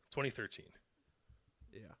 2013.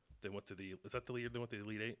 Yeah. They went to is that the year they went to the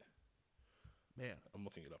Elite Eight? Man. I'm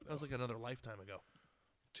looking it up now. That was like another lifetime ago.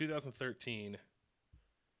 2013.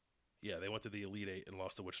 Yeah, they went to the Elite Eight and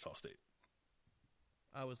lost to Wichita State.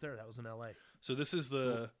 I was there. That was in L.A. So this is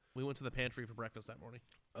we went to the pantry for breakfast that morning.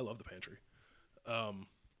 I love the pantry.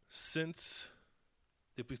 Since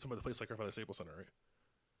the place like right by the Staples Center, right?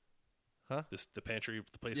 Huh? The pantry,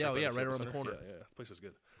 the place. Yeah, right around Center. the corner. Yeah, the place is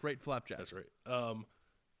good. Great flapjack. That's right.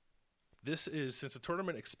 This is since the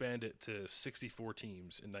tournament expanded to 64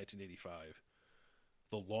 teams in 1985.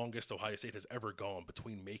 The longest Ohio State has ever gone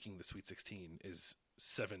between making the Sweet 16 is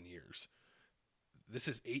 7 years. This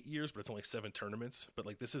is 8 years, but it's only 7 tournaments. But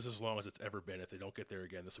like this is as long as it's ever been. If they don't get there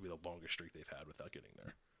again, this will be the longest streak they've had without getting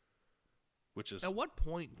there. Which is at what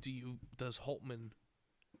point does Holtman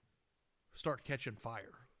start catching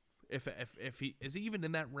fire? If he is he even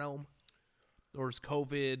in that realm, or is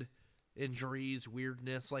COVID, injuries,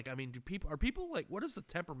 weirdness? Like I mean, are people like what is the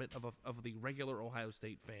temperament of the regular Ohio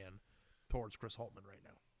State fan towards Chris Holtman right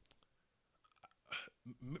now?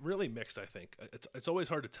 Really mixed, I think. It's always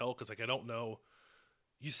hard to tell because like I don't know.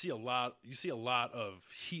 You see a lot of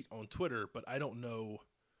heat on Twitter, but I don't know,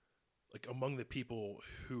 like among the people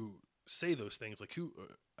who say those things, like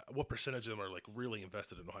what percentage of them are like really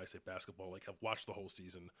invested in Ohio State basketball, like have watched the whole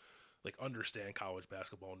season, like understand college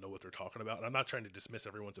basketball and know what they're talking about. And I'm not trying to dismiss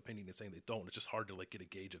everyone's opinion and saying they don't. It's just hard to like get a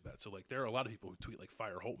gauge of that. So like there are a lot of people who tweet like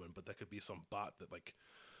fire Holtman, but that could be some bot that like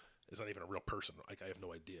is not even a real person. Like I have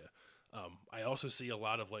no idea. I also see a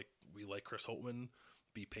lot of like we like Chris Holtman.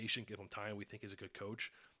 Be patient, give him time. We think he's a good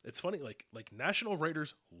coach. It's funny, like national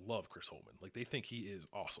writers love Chris Holtman. Like they think he is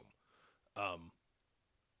awesome.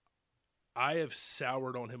 I have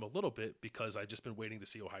soured on him a little bit because I've just been waiting to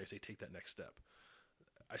see Ohio State take that next step.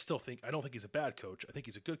 I don't think he's a bad coach. I think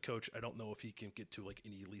he's a good coach. I don't know if he can get to like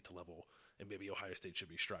an elite level, and maybe Ohio State should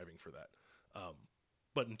be striving for that.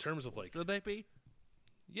 But in terms of like, could they be?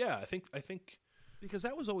 Yeah, I think Because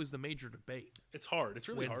that was always the major debate. It's hard. It's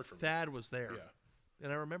really when hard for me. Thad was there. Yeah.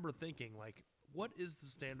 And I remember thinking, like, what is the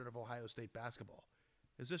standard of Ohio State basketball?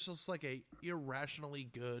 Is this just like a irrationally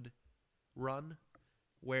good run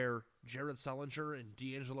where Jared Sullinger and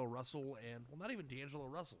D'Angelo Russell and, well, not even D'Angelo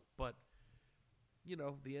Russell, but, you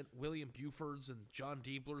know, the William Bufords and John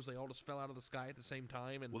Dieblers, they all just fell out of the sky at the same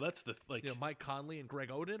time? And, Well, that's the you know, Mike Conley and Greg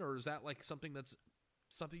Oden, or is that like something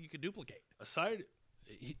you could duplicate?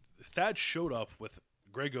 Thad showed up with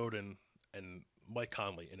Greg Oden and Mike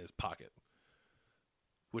Conley in his pocket,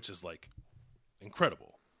 which is like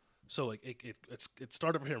incredible. So like it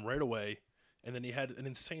started for him right away, and then he had an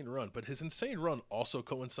insane run. But his insane run also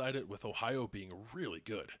coincided with Ohio being really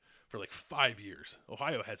good for like 5 years.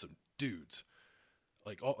 Ohio had some dudes,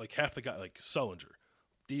 like half the guy, like Sullinger,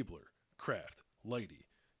 Diebler, Kraft, Lighty,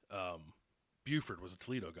 Buford was a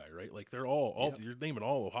Toledo guy, right? Like they're all you're naming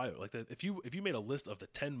all Ohio. Like that, if you made a list of the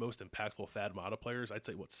 10 most impactful Thad Matta players, I'd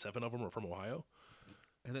say 7 of them are from Ohio.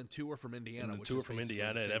 And then 2 are from Indiana. And 2 are from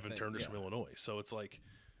Indiana, and Evan Turner's from Illinois. So it's like,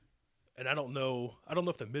 and I don't know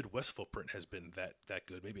if the Midwest footprint has been that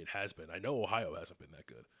good. Maybe it has been. I know Ohio hasn't been that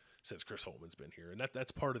good since Chris Holman's been here, and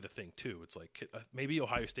that's part of the thing too. It's like maybe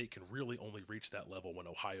Ohio State can really only reach that level when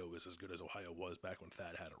Ohio is as good as Ohio was back when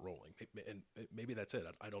Thad had it rolling, and maybe that's it.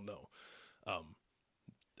 I don't know.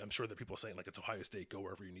 I'm sure that people are saying like it's Ohio State, go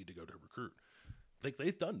wherever you need to go to recruit. Like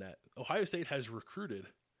they've done that. Ohio State has recruited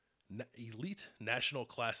elite national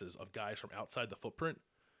classes of guys from outside the footprint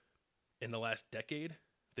in the last decade.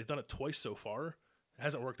 They've done it twice so far. It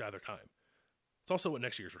hasn't worked either time. It's also what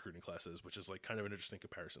next year's recruiting class is, which is like kind of an interesting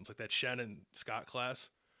comparison. It's like that Shannon Scott class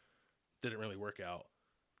didn't really work out.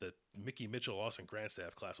 The Mickey Mitchell Austin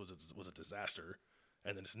Grandstaff class was a disaster.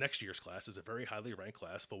 And then this next year's class is a very highly ranked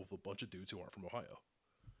class full of a bunch of dudes who aren't from Ohio.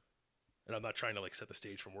 And I'm not trying to like set the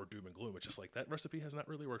stage for more doom and gloom. It's just like that recipe has not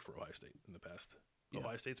really worked for Ohio State in the past. Yeah.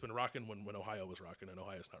 Ohio State's been rocking when Ohio was rocking, and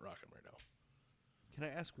Ohio's not rocking right now. Can I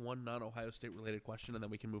ask one non-Ohio State related question, and then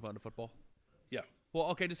we can move on to football? Yeah. Well,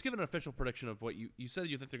 okay, just give an official prediction of what you said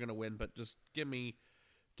you think they're going to win, but just give me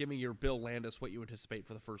your Bill Landis, what you anticipate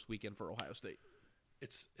for the first weekend for Ohio State.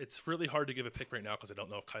 It's really hard to give a pick right now because I don't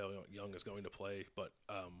know if Kyle Young is going to play, but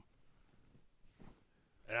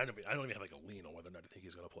and I don't even have like a lean on whether or not I think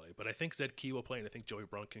he's going to play. But I think Zed Key will play, and I think Joey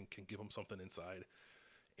Brunk can give him something inside,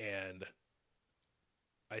 and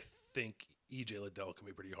I think EJ Liddell can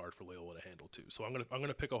be pretty hard for Loyola to handle too. So I'm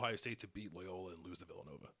gonna pick Ohio State to beat Loyola and lose to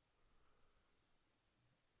Villanova.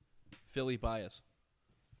 Philly bias.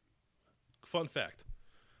 Fun fact: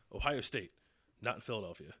 Ohio State, not in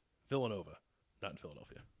Philadelphia. Villanova, not in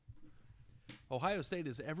Philadelphia. Ohio State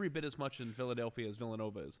is every bit as much in Philadelphia as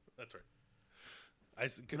Villanova is. That's right.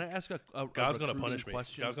 Can I ask a God's going to punish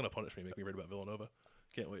question? me. God's going to punish me, make me read about Villanova.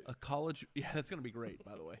 Can't wait. A college, yeah, that's going to be great.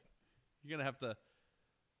 By the way, you're going to have to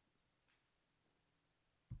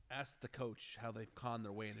ask the coach how they've conned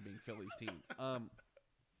their way into being Philly's team.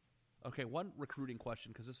 Okay, one recruiting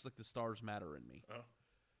question, because this is like the stars matter in me,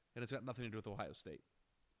 and it's got nothing to do with Ohio State.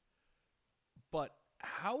 But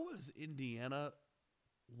how is Indiana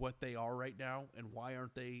what they are right now, and why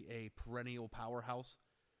aren't they a perennial powerhouse?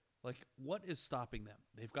 Like, what is stopping them?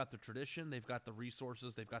 They've got the tradition, they've got the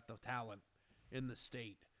resources, they've got the talent in the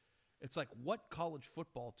state. It's like, what college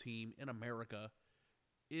football team in America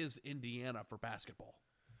is Indiana for basketball?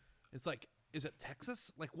 It's like, is it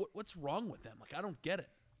Texas? Like, what's wrong with them? Like, I don't get it.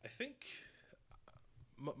 I think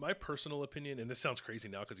my personal opinion, and this sounds crazy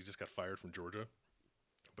now because he just got fired from Georgia,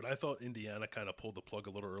 but I thought Indiana kind of pulled the plug a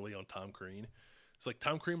little early on Tom Crean. It's like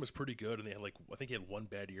Tom Crean was pretty good, and they had I think he had one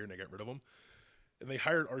bad year, and they got rid of him. And they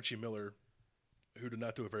hired Archie Miller, who did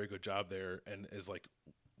not do a very good job there, and is like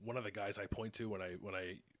one of the guys I point to when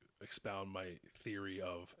I expound my theory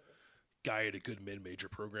of guy at a good mid-major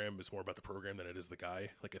program is more about the program than it is the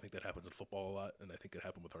guy. Like I think that happens in football a lot, and I think it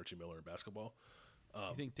happened with Archie Miller in basketball.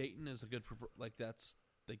 You think Dayton is a good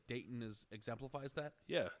Dayton exemplifies that?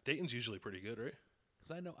 Yeah, Dayton's usually pretty good, right?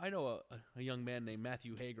 Because I know a young man named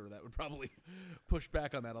Matthew Hager that would probably push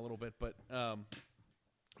back on that a little bit, but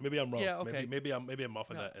maybe I'm wrong. Yeah, okay. Maybe I'm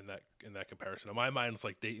off in that comparison. In my mind, it's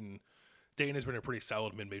like Dayton has been a pretty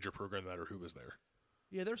solid mid-major program no matter who was there.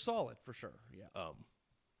 Yeah, they're solid for sure. Yeah.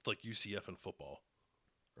 It's like UCF in football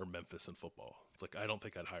or Memphis in football. It's like I don't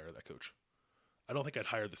think I'd hire that coach. I don't think I'd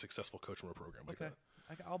hire the successful coach from a program like that.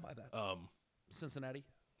 I'll buy that. Cincinnati.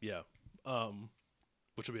 Yeah.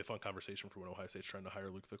 Which would be a fun conversation for when Ohio State's trying to hire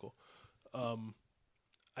Luke Fickell.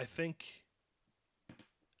 I think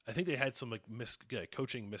they had some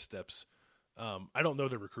coaching missteps. I don't know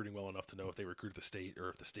their recruiting well enough to know if they recruited the state or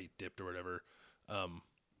if the state dipped or whatever.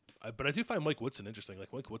 But I do find Mike Woodson interesting.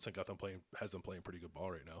 Like Mike Woodson has them playing pretty good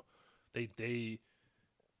ball right now. They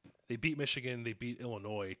They beat Michigan. They beat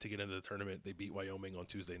Illinois to get into the tournament. They beat Wyoming on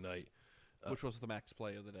Tuesday night, which was the max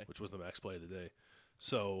play of the day.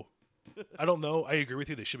 So I don't know. I agree with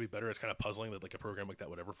you. They should be better. It's kind of puzzling that like a program like that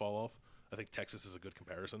would ever fall off. I think Texas is a good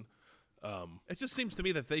comparison. It just seems to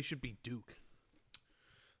me that they should be Duke.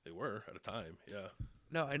 They were at a time, yeah.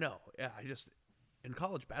 No, I know. Yeah, in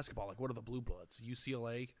college basketball, like, what are the blue bloods?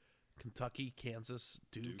 UCLA, Kentucky, Kansas,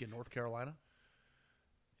 Duke, and North Carolina?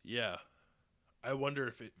 Yeah. I wonder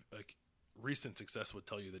if recent success would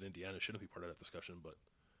tell you that Indiana shouldn't be part of that discussion, but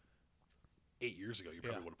 8 years ago, you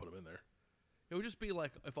probably would have put them in there. It would just be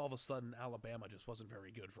like if all of a sudden Alabama just wasn't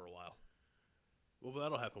very good for a while. Well,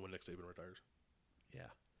 that'll happen when Nick Saban retires. Yeah.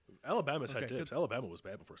 Alabama's had dips. Alabama was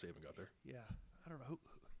bad before Saban got there. Yeah. I don't know.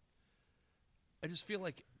 I just feel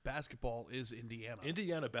like basketball is Indiana.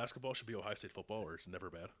 Indiana basketball should be Ohio State football, or it's never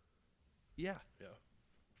bad. Yeah. Yeah.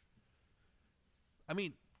 I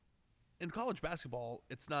mean, in college basketball,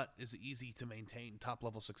 it's not as easy to maintain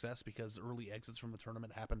top-level success because early exits from the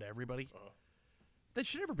tournament happen to everybody. They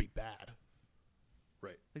should never be bad.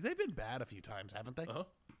 Right. Like, they've been bad a few times, haven't they?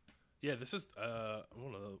 Yeah, this is, I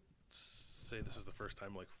want to say this is the first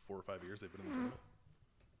time, like, 4 or 5 years they've been in the tournament.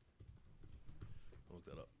 I'll look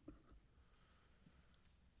that up.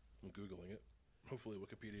 I'm Googling it. Hopefully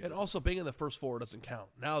Wikipedia. And also, being in the first four doesn't count.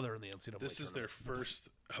 Now they're in the NCAA This is their first,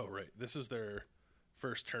 this is their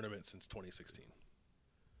first tournament since 2016.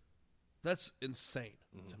 That's insane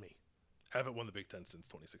to me. Haven't won the Big Ten since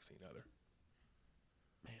 2016 either.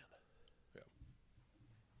 Man. Yeah.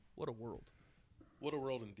 What a world. What a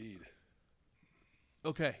world indeed.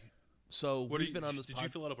 Okay, so we've been on this Did you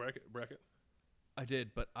fill out a bracket? I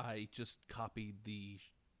did, but I just copied the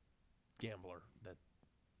gambler that...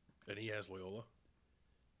 And he has Loyola?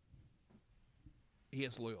 He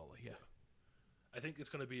has Loyola, yeah. I think it's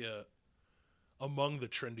going to be among the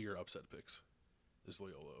trendier upset picks is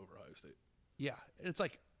Loyola over Ohio State. Yeah, and it's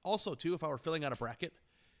like, also, too, if I were filling out a bracket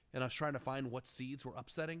and I was trying to find what seeds were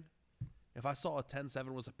upsetting, if I saw a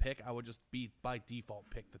 10-7 was a pick, I would just by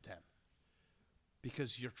default pick the 10.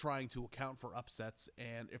 Because you're trying to account for upsets,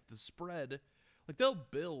 and if the spread... Like, they'll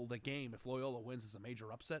bill the game if Loyola wins as a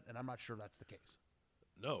major upset, and I'm not sure that's the case.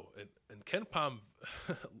 No, and Ken Pom,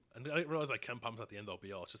 and I didn't realize like Ken Pom's not the end-all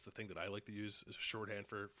be-all. It's just the thing that I like to use as a shorthand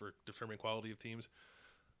for determining quality of teams.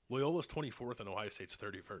 Loyola's 24th and Ohio State's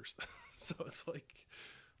 31st. So it's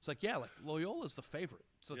like, yeah, like Loyola's the favorite.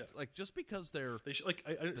 So like just because they should, like,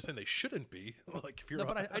 I understand they shouldn't be. Like if you're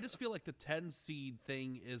but I just feel like the 10 seed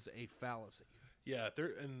thing is a fallacy. Yeah,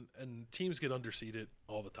 they're and teams get underseeded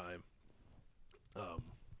all the time.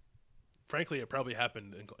 Frankly, it probably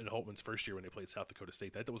happened in Holtman's first year when they played South Dakota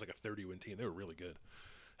State. That was like a 30-win team. They were really good.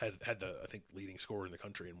 Had the, I think, leading scorer in the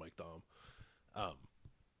country in Mike Daum.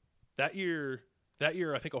 That year,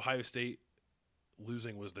 I think Ohio State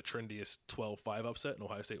losing was the trendiest 12-5 upset, and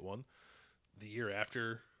Ohio State won. The year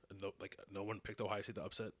after, no one picked Ohio State to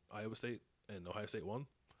upset Iowa State, and Ohio State won.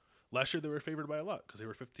 Last year, they were favored by a lot because they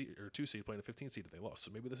were 2 seed playing a 15 seed, and they lost.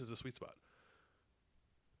 So maybe this is a sweet spot.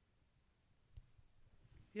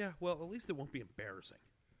 Yeah, well, at least it won't be embarrassing.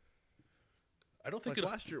 I don't think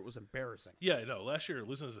last year it was embarrassing. Yeah, no. Last year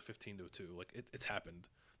losing as a 15-2, like it's happened.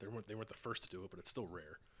 They weren't the first to do it, but it's still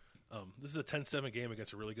rare. This is a 10-7 game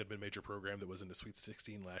against a really good mid-major program that was in the Sweet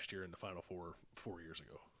 16 last year and the Final Four 4 years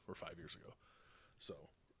ago or 5 years ago. So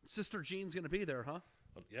Sister Jean's going to be there, huh?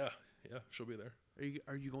 Yeah, she'll be there.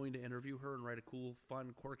 Are you going to interview her and write a cool,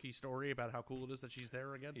 fun, quirky story about how cool it is that she's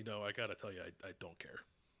there again? You know, I gotta tell you, I don't care.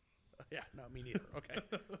 Yeah, no, me neither. Okay.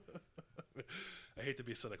 I hate to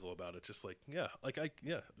be cynical about it. Just like,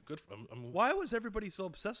 good. Why was everybody so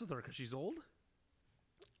obsessed with her? Because she's old?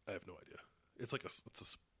 I have no idea. It's like it's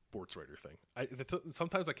a sports writer thing.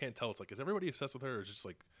 Sometimes I can't tell. It's like, is everybody obsessed with her, or is it just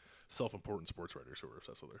like self-important sports writers who are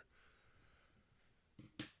obsessed with her?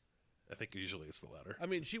 I think usually it's the latter. I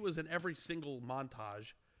mean, she was in every single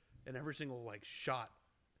montage, and every single like shot,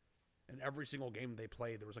 and every single game they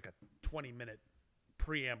played. There was like a 20-minute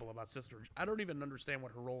preamble about Sister. I don't even understand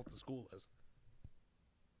what her role at the school is.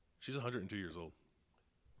 She's 102 years old.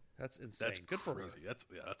 That's insane. That's good crazy. for her.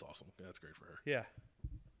 That's awesome. Yeah, that's great for her. Yeah.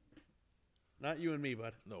 Not you and me,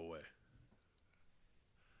 bud. No way.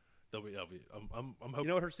 I'm hoping. You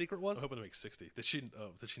know what her secret was? I'm hoping to make 60. Did she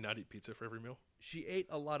not eat pizza for every meal? She ate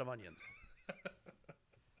a lot of onions.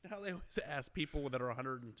 Now they always ask people that are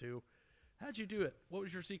 102, how'd you do it? What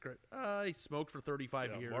was your secret? I smoked for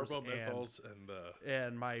 35 years. Marlboro menthols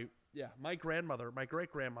and my grandmother, my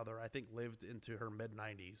great grandmother, I think lived into her mid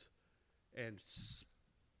 90s, and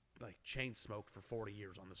like chain smoked for 40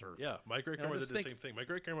 years on this earth. Yeah, my great grandmother did the same thing. My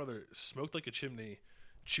great grandmother smoked like a chimney,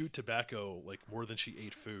 chewed tobacco like more than she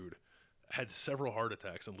ate food, had several heart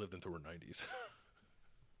attacks and lived into her 90s.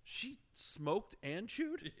 She smoked and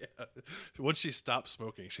chewed? Yeah. Once she stopped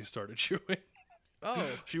smoking, she started chewing. Oh.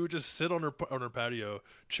 She would just sit on her patio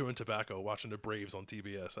chewing tobacco, watching the Braves on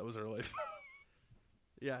TBS. That was her life.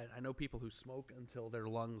 Yeah, I know people who smoke until their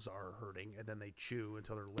lungs are hurting, and then they chew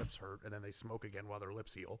until their lips hurt, and then they smoke again while their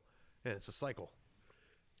lips heal. And it's a cycle.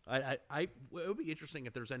 It would be interesting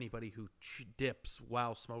if there's anybody who dips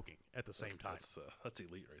while smoking at the same time. That's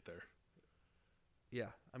elite right there. Yeah.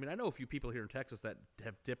 I mean, I know a few people here in Texas that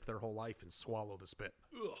have dipped their whole life and swallow the spit.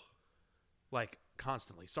 Ugh. Like,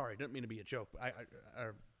 constantly. Sorry, I didn't mean to be a joke. I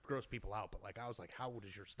gross people out, but, like, I was like, how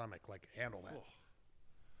does your stomach, like, handle that? Oh.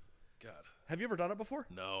 God. Have you ever done it before?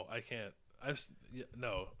 No, I can't. I've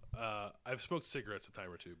smoked cigarettes a time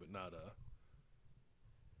or two, but not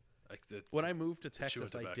when I moved to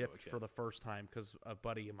Texas, tobacco, I dipped for the first time because a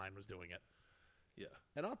buddy of mine was doing it. Yeah.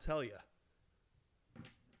 And I'll tell you,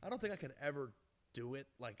 I don't think I could ever do it,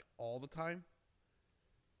 like, all the time.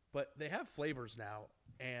 But they have flavors now,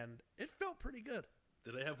 and it felt pretty good.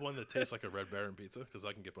 Did they have one that tastes like a Red Baron pizza? Because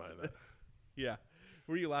I can get behind that. Yeah.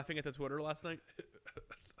 Were you laughing at the Twitter last night?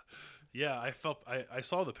 Yeah, I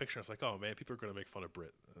saw the picture. I was like, oh, man, people are going to make fun of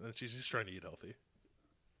Britt. And she's just trying to eat healthy.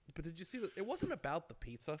 But did you see that? It wasn't about the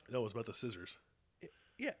pizza. No, it was about the scissors.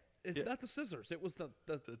 Not the scissors. It was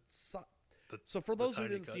so for those who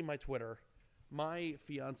didn't see my Twitter, my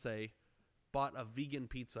fiance bought a vegan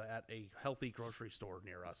pizza at a healthy grocery store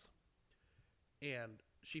near us. And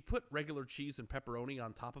she put regular cheese and pepperoni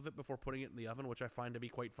on top of it before putting it in the oven, which I find to be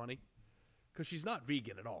quite funny. Because she's not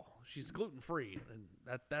vegan at all. She's gluten-free,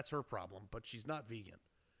 and that's her problem, but she's not vegan.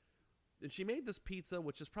 And she made this pizza,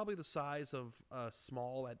 which is probably the size of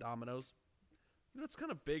small at Domino's. You know, it's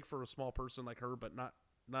kind of big for a small person like her, but not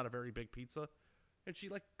a very big pizza. And she,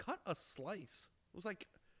 like, cut a slice. It was like,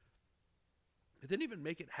 it didn't even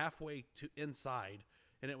make it halfway to inside,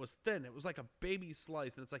 and it was thin. It was like a baby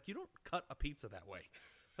slice, and it's like, you don't cut a pizza that way.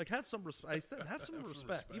 Like, have some respect. I said, have some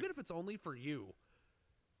respect. Even if it's only for you.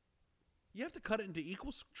 You have to cut it into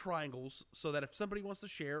equal triangles so that if somebody wants to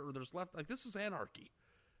share or there's left, like, this is anarchy.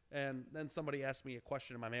 And then somebody asked me a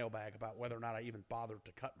question in my mailbag about whether or not I even bothered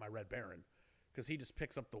to cut my Red Baron, because he just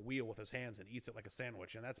picks up the wheel with his hands and eats it like a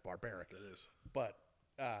sandwich, and that's barbaric. It is. But,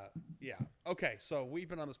 yeah. Okay, so we've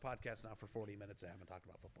been on this podcast now for 40 minutes and haven't talked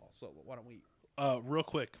about football. So why don't we... Real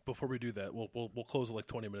quick, before we do that, we'll close in like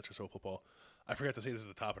 20 minutes or so of football. I forgot to say this at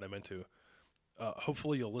the top, and I meant to.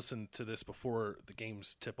 Hopefully you'll listen to this before the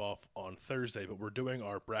games tip off on Thursday, but we're doing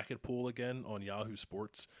our bracket pool again on Yahoo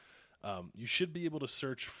Sports. You should be able to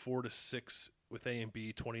search 4 to 6 with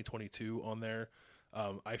A&B 2022 on there.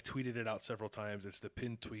 I've tweeted it out several times. It's the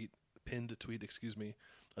pinned tweet, at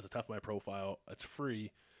the top of my profile. It's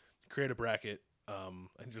free. Create a bracket. I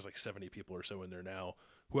think there's like 70 people or so in there now.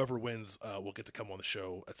 Whoever wins will get to come on the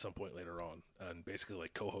show at some point later on and basically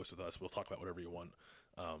like co-host with us. We'll talk about whatever you want.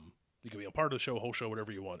 You can be a part of the show, whole show,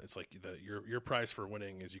 whatever you want. It's like your prize for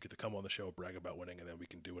winning is you get to come on the show, brag about winning, and then we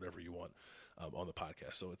can do whatever you want on the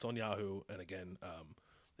podcast. So it's on Yahoo, and again,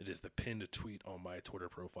 it is the pinned tweet on my Twitter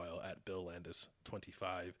profile at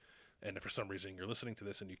BillLandis25. And if for some reason you're listening to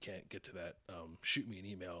this and you can't get to that, shoot me an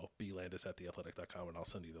email, blandis@theathletic.com, and I'll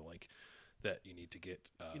send you the link that you need to get.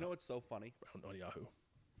 You know what's so funny? On Yahoo.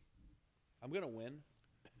 I'm going to win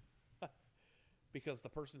because the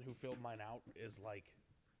person who filled mine out is like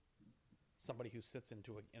somebody who sits in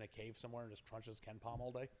a cave somewhere and just crunches Ken Palm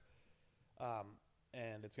all day.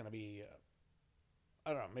 And it's going to be, I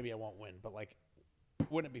don't know, maybe I won't win, but like,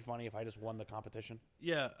 wouldn't it be funny if I just won the competition?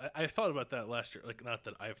 Yeah, I thought about that last year. Like, not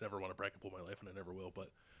that I've never won a bracket pool in my life, and I never will, but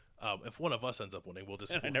if one of us ends up winning,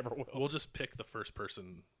 I never will. We'll just pick the first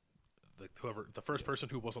person, like the first person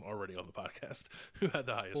who wasn't already on the podcast who had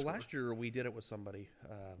the highest. Well, score. last year we did it with somebody.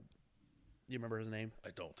 You remember his name? I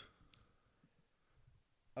don't.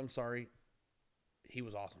 I'm sorry. He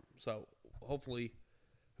was awesome. So hopefully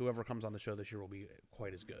whoever comes on the show this year will be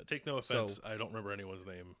quite as good. Take no offense. I don't remember anyone's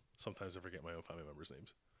name. Sometimes I forget my own family members'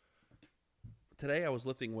 names. Today I was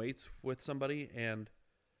lifting weights with somebody, and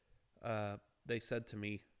they said to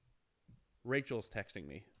me, Rachel's texting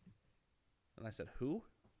me. And I said, who?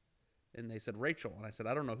 And they said, Rachel. And I said,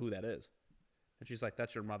 I don't know who that is. And she's like,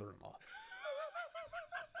 that's your mother-in-law.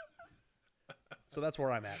 So that's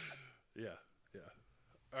where I'm at. Yeah.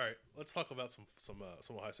 All right, let's talk about some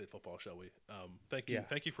Ohio State football, shall we? Thank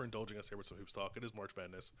you for indulging us here with some hoops talk. It is March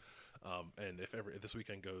Madness, and if this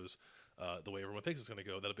weekend goes the way everyone thinks it's going to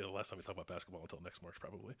go, that'll be the last time we talk about basketball until next March,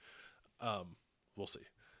 probably. We'll see.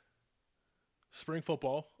 Spring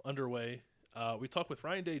football underway. We talked with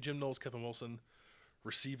Ryan Day, Jim Knowles, Kevin Wilson,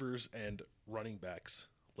 receivers and running backs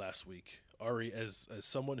last week. Ari, as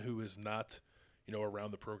someone who is not,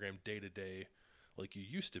 around the program day to day like you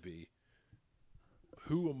used to be,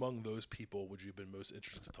 who among those people would you have been most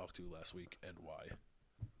interested to talk to last week, and why?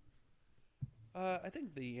 I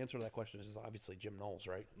think the answer to that question is obviously Jim Knowles,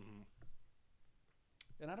 right? Mm-hmm.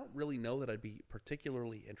 And I don't really know that I'd be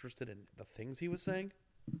particularly interested in the things he was saying.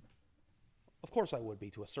 Of course I would be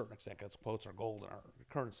to a certain extent, because quotes are gold in our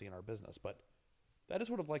currency in our business, but I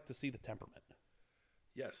just would have liked to see the temperament.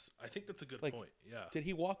 Yes, I think that's a good point, yeah. Did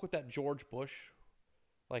he walk with that George Bush,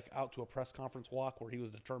 out to a press conference walk where he was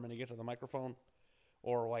determined to get to the microphone?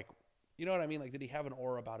 Or, you know what I mean? Did he have an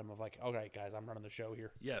aura about him of, all right, guys, I'm running the show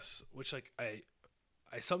here? Yes, which, I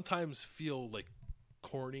sometimes feel,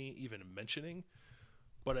 corny even mentioning,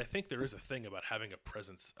 but I think there is a thing about having a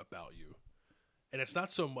presence about you. And it's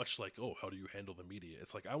not so much how do you handle the media?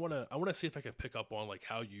 It's I want to see if I can pick up on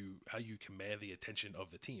how you command the attention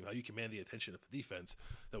of the team, how you command the attention of the defense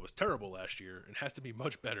that was terrible last year and has to be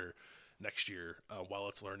much better next year while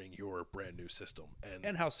it's learning your brand new system.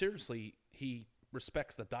 And how seriously he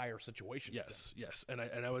respects the dire situation. Yes. And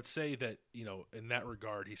I would say that, in that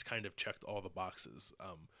regard, he's kind of checked all the boxes.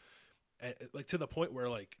 And to the point where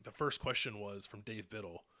the first question was from Dave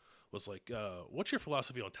Biddle was what's your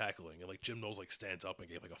philosophy on tackling? And Jim Knowles stands up and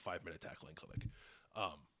gave a 5-minute tackling clinic,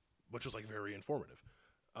 which was very informative.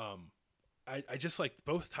 I just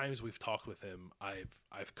both times we've talked with him,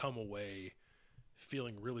 I've come away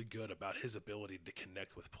feeling really good about his ability to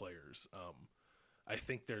connect with players. I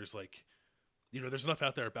think there's there's enough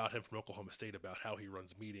out there about him from Oklahoma State about how he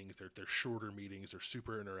runs meetings. They're shorter meetings. They're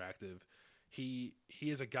super interactive. He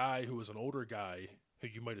is a guy who is an older guy who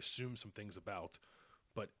you might assume some things about,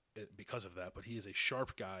 but because of that, but he is a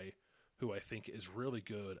sharp guy who I think is really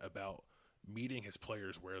good about meeting his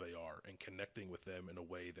players where they are and connecting with them in a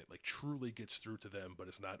way that truly gets through to them, but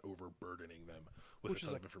is not overburdening them with a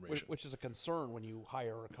ton of information. Which is a concern when you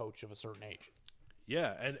hire a coach of a certain age.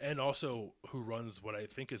 Yeah, and also who runs what I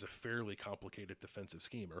think is a fairly complicated defensive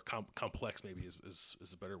scheme, or complex maybe is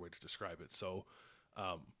a better way to describe it. So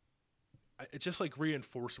it just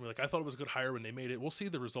reinforced me. I thought it was a good hire when they made it. We'll see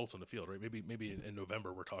the results on the field, right? Maybe in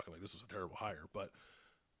November we're talking this was a terrible hire, but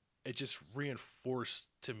it just reinforced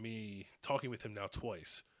to me, talking with him now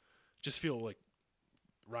twice, just feel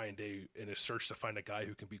Ryan Day in his search to find a guy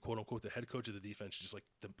who can be quote unquote the head coach of the defense, just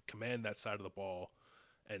to command that side of the ball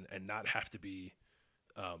and not have to be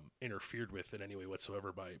interfered with in any way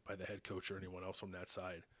whatsoever by the head coach or anyone else from that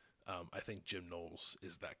side. I think Jim Knowles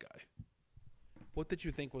is that guy. What did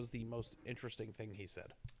you think was the most interesting thing he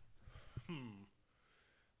said?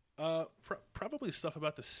 Probably stuff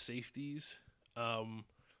about the safeties.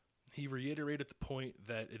 He reiterated the point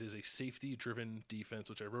that it is a safety-driven defense,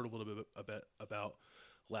 which I wrote a little bit about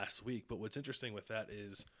last week. But what's interesting with that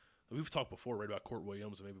is, we've talked before, right, about Court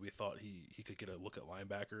Williams, and maybe we thought he could get a look at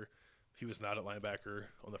linebacker. He was not at linebacker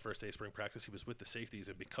on the first day of spring practice. He was with the safeties,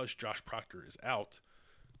 and because Josh Proctor is out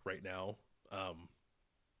right now,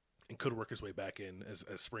 and could work his way back in as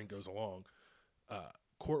spring goes along,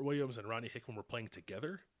 Court Williams and Ronnie Hickman were playing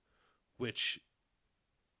together, which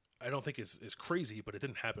I don't think is crazy, but it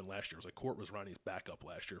didn't happen last year. It was Court was Ronnie's backup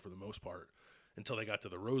last year for the most part, until they got to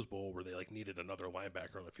the Rose Bowl where they needed another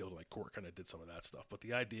linebacker on the field, and Court kind of did some of that stuff. But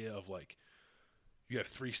the idea of you have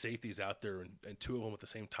three safeties out there and two of them at the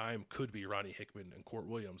same time could be Ronnie Hickman and Court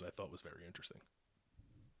Williams, I thought was very interesting.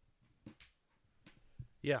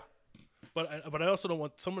 Yeah. But I also don't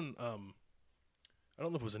want someone, I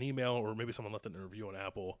don't know if it was an email or maybe someone left an interview on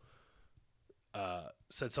Apple,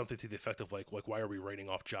 said something to the effect of why are we writing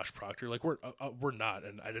off Josh Proctor? We're not,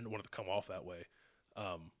 and I didn't want it to come off that way.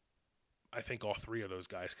 I think all three of those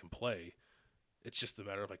guys can play. It's just a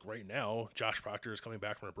matter of right now, Josh Proctor is coming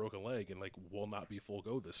back from a broken leg and will not be full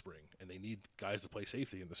go this spring, and they need guys to play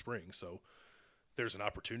safety in the spring. So there's an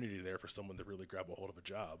opportunity there for someone to really grab a hold of a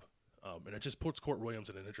job. And it just puts Court Williams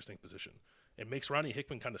in an interesting position. It makes Ronnie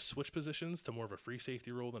Hickman kind of switch positions to more of a free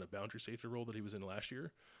safety role than a boundary safety role that he was in last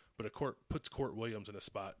year. But it puts Court Williams in a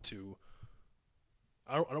spot to,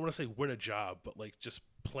 I don't want to say win a job, but just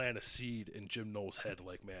plant a seed in Jim Knowles' head.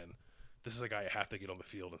 Man, this is a guy I have to get on the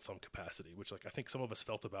field in some capacity, which I think some of us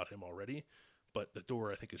felt about him already. But the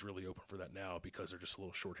door, I think, is really open for that now because they're just a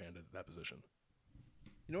little shorthanded at that position.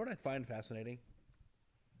 You know what I find fascinating?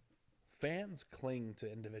 Fans cling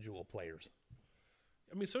to individual players.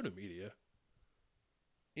 I mean, so do media.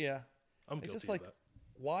 Yeah. I'm guilty of that.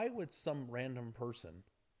 Why would some random person,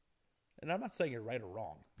 and I'm not saying you're right or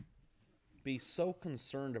wrong, be so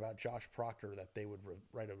concerned about Josh Proctor that they would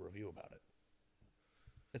write a review about it?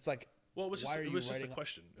 It's well, it was just a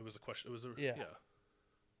question. It was a question. It was a yeah.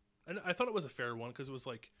 And I thought it was a fair one because it was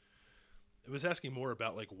it was asking more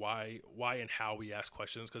about like why and how we ask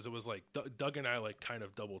questions, because it was like Doug and I like kind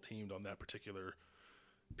of double teamed on that particular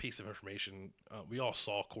piece of information. We all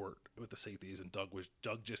saw Court with the safeties, and Doug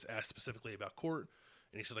just asked specifically about Court,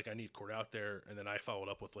 and he said like I need Court out there, and then I followed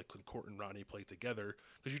up with like could Court and Ronnie play together,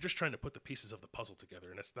 because you're just trying to put the pieces of the puzzle together,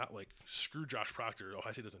 and it's not like screw Josh Proctor,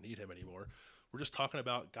 Ohio State doesn't need him anymore. We're just talking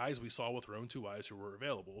about guys we saw with our own two eyes who were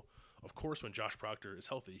available. Of course, when Josh Proctor is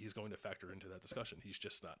healthy, he's going to factor into that discussion. He's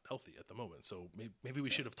just not healthy at the moment. So maybe we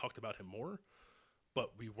should have talked about him more,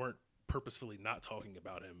 but we weren't purposefully not talking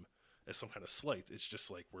about him as some kind of slight. It's just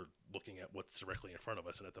like we're looking at what's directly in front of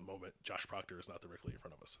us, and at the moment, Josh Proctor is not directly in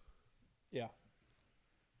front of us. Yeah.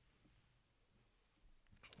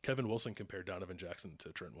 Kevin Wilson compared Donovan Jackson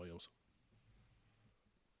to Trent Williams.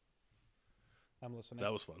 I'm listening.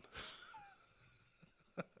 That was fun.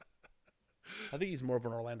 I think he's more of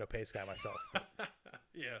an Orlando Pace guy myself.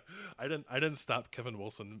 Yeah, I didn't stop Kevin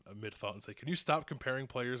Wilson mid thought and say, "Can you stop comparing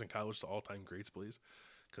players in college to all-time greats, please?"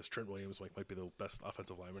 Because Trent Williams might be the best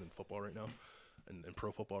offensive lineman in football right now, and in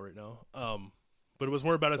pro football right now. But it was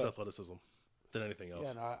more about his athleticism than anything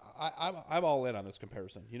else. Yeah, no, I'm all in on this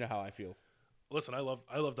comparison. You know how I feel. Listen, I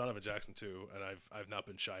love Donovan Jackson too, and I've not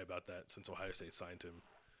been shy about that since Ohio State signed him.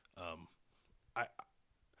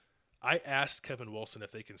 I asked Kevin Wilson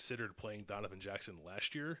if they considered playing Donovan Jackson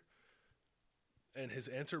last year, and his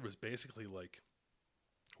answer was basically like,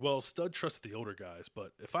 well, Stud trusted the older guys,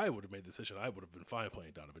 but if I would have made the decision, I would have been fine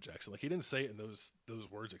playing Donovan Jackson. Like, he didn't say it in those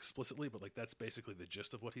words explicitly, but like that's basically the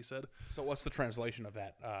gist of what he said. So what's the translation of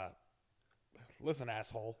that? Listen,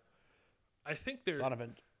 asshole. I think they're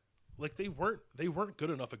Donovan. Like they weren't good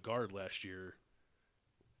enough at guard last year.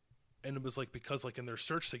 And it was like because like in their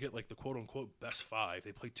search to get like the quote unquote best five,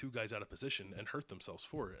 they played two guys out of position and hurt themselves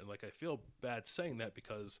for it. And like I feel bad saying that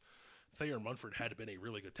because Thayer Munford had been a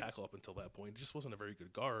really good tackle up until that point. He just wasn't a very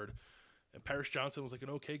good guard. And Paris Johnson was like an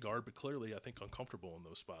okay guard, but clearly I think uncomfortable in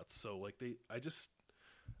those spots. So like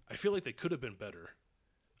I feel like they could have been better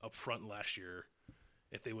up front last year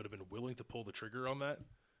if they would have been willing to pull the trigger on that.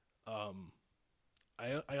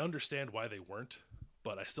 I understand why they weren't,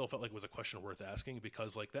 but I still felt like it was a question worth asking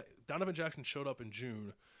because like that Donovan Jackson showed up in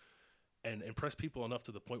June and impressed people enough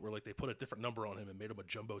to the point where like they put a different number on him and made him a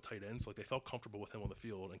jumbo tight end. So like they felt comfortable with him on the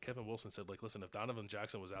field. And Kevin Wilson said like, listen, if Donovan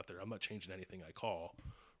Jackson was out there, I'm not changing anything I call.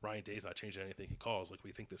 Ryan Day's not changing anything he calls. Like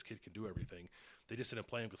we think this kid can do everything. They just didn't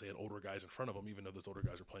play him because they had older guys in front of him, even though those older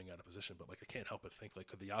guys were playing out of position. But like I can't help but think like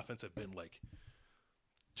could the offense have been like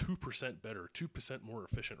 2% better, 2% more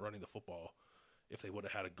efficient running the football if they would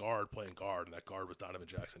have had a guard playing guard, and that guard was Donovan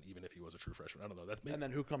Jackson, even if he was a true freshman. I don't know. That's maybe, and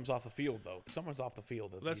then who comes off the field though? Someone's off the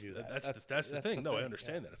field if you do that. That's the thing. No, I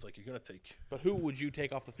understand that. It's like you're gonna take. But who would you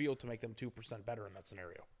take off the field to make them 2% better in that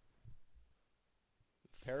scenario?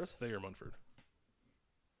 Harris, Thayer Munford,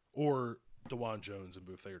 or DeJuan Jones and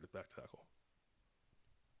move Thayer to back tackle.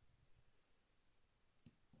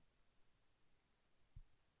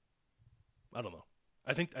 I don't know.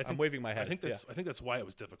 I think I'm waving my head. I think that's why it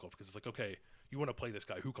was difficult because it's like, okay, you want to play this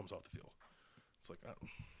guy, who comes off the field? It's like,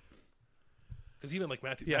 because even like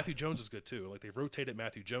Matthew Jones is good too. Like they've rotated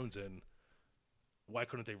Matthew Jones in. Why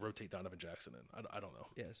couldn't they rotate Donovan Jackson in? I don't know.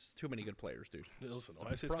 Yes, too many good players, dude. Listen,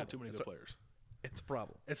 Ohio State's got too many good players. It's a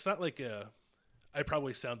problem. It's not like I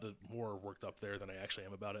probably sounded more worked up there than I actually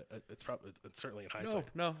am about it. It's certainly in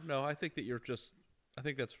hindsight. No. I think that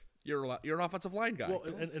you're an offensive line guy. Well,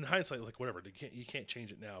 in hindsight, like whatever, you can't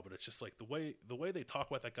change it now. But it's just like the way they talk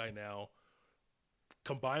about that guy now,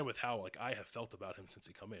 combined with how like I have felt about him since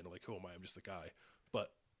he come in. Like who am I? I'm just a guy.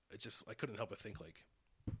 But I couldn't help but think like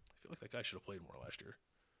I feel like that guy should have played more last year.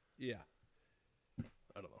 Yeah,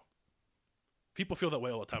 I don't know. People feel that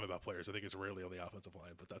way all the time about players. I think it's rarely on the offensive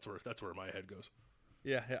line, but that's where my head goes.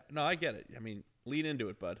 Yeah. No, I get it. I mean, lean into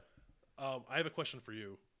it, bud. I have a question for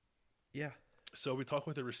you. Yeah. So we talked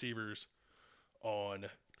with the receivers on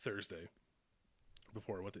Thursday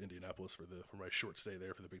before I went to Indianapolis for my short stay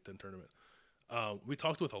there for the Big Ten tournament. We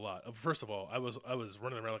talked with a lot. First of all, I was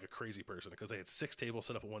running around like a crazy person because they had 6 tables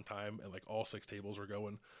set up at one time and like all 6 tables were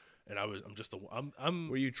going, and I'm.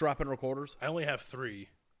 Were you dropping recorders? I only have 3,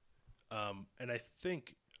 and I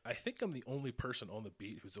think I'm the only person on the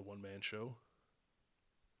beat who's a one-man show.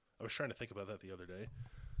 I was trying to think about that the other day.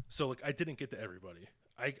 So like I didn't get to everybody.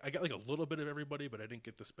 I got like a little bit of everybody, but I didn't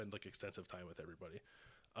get to spend like extensive time with everybody.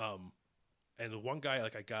 And the one guy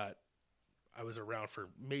like I was around for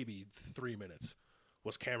maybe 3 minutes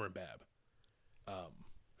was Cameron Babb,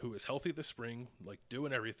 who is healthy this spring, like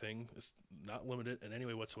doing everything, is not limited in any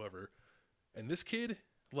way whatsoever. And this kid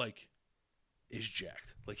like is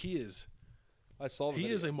jacked. Like he is I saw the He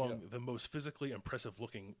video. is among the most physically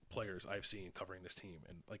impressive-looking players I've seen covering this team,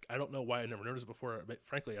 and like I don't know why I never noticed it before.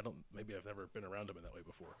 Frankly, I don't. Maybe I've never been around him in that way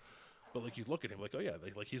before. But like you look at him, like oh yeah,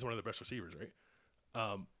 like he's one of the best receivers, right?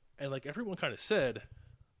 And like everyone kind of said,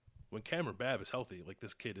 when Cameron Babb is healthy, like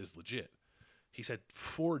this kid is legit. He's had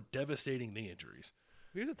 4 devastating knee injuries.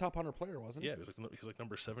 He was a top 100 player, wasn't he? Yeah, he was like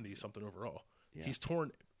number 70 something overall. Yeah. He's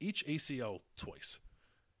torn each ACL twice,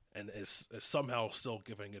 and is somehow still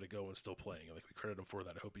giving it a go and still playing. Like we credit him for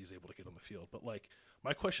that. I hope he's able to get on the field. But like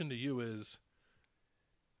my question to you is,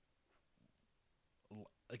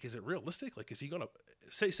 like, is it realistic? Like, is he gonna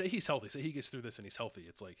say he's healthy? Say he gets through this and he's healthy.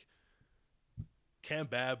 It's like Cam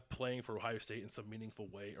Babb playing for Ohio State in some meaningful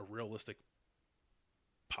way, a realistic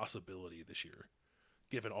possibility this year,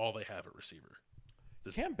 given all they have at receiver.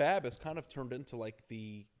 Cam Babb has kind of turned into like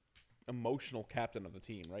the emotional captain of the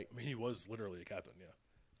team, right? I mean, he was literally a captain, yeah.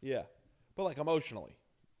 Yeah, but like emotionally,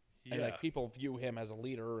 Yeah. and like people view him as a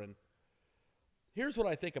leader. And here's what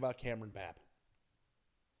I think about Cameron Babb.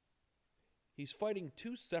 He's fighting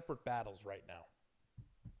 2 separate battles right now.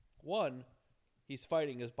 One, he's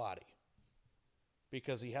fighting his body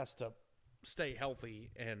because he has to stay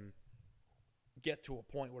healthy and get to a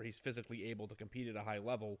point where he's physically able to compete at a high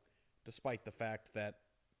level, despite the fact that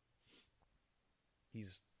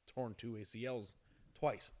he's torn 2 ACLs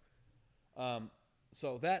twice.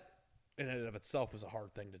 So that in and of itself is a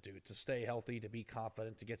hard thing to do, to stay healthy, to be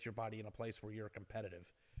confident, to get your body in a place where you're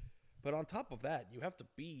competitive. But on top of that, you have to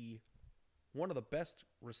be one of the best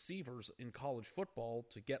receivers in college football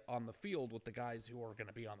to get on the field with the guys who are going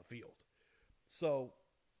to be on the field. So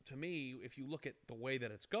to me, if you look at the way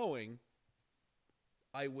that it's going,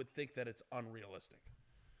 I would think that it's unrealistic.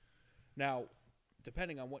 Now,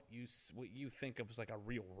 depending on what you think of as like a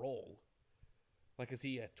real role, like is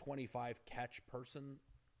he a 25 catch person?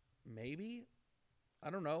 Maybe. I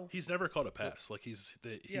don't know. He's never caught a pass. Like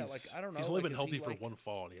I don't know. He's only been healthy for 1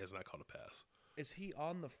 fall and he has not caught a pass. Is he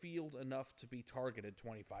on the field enough to be targeted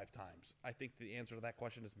 25 times? I think the answer to that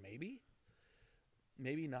question is maybe.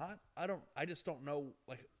 Maybe not. I just don't know,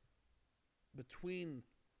 like, between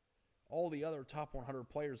all the other top 100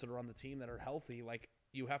 players that are on the team that are healthy, like,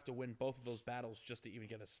 you have to win both of those battles just to even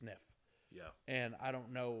get a sniff. Yeah. And I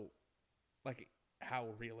don't know, like,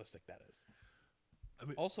 how realistic that is. I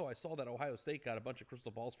mean, also, I saw that Ohio State got a bunch of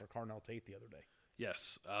crystal balls for Carnell Tate the other day.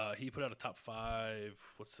 Yes. He put out a top 5,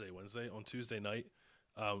 what's today, Wednesday? On Tuesday night.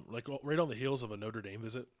 Like right on the heels of a Notre Dame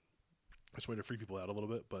visit. Just way to freak people out a little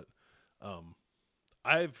bit. But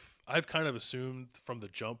I've kind of assumed from the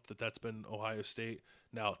jump that that's been Ohio State.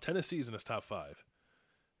 Now, Tennessee's in his top 5.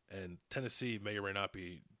 And Tennessee may or may not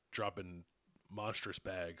be dropping monstrous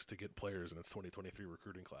bags to get players in its 2023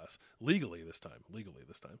 recruiting class. Legally this time.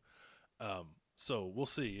 So we'll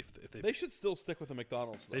see if they should still stick with the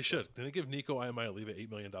McDonald's. They should. Did they give Nico Iamaleava $8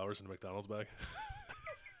 million in a McDonald's bag?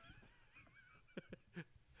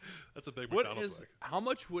 That's a big McDonald's bag. How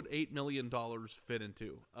much would $8 million fit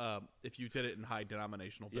into if you did it in high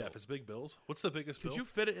denominational bills? Yeah, if it's big bills. What's the biggest bill? Could you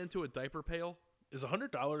fit it into a diaper pail? Is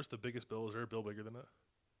 $100 the biggest bill? Is there a bill bigger than that?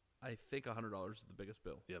 I think $100 is the biggest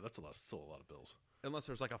bill. Yeah, that's still a lot of bills. Unless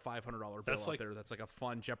there's like a $500 bill that's out there that's like a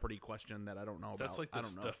fun Jeopardy question that I don't know that's about.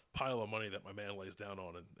 That's like the pile of money that my man lays down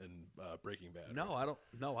on in Breaking Bad. No, right?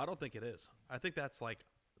 I don't think it is. I think that's like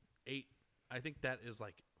I think that is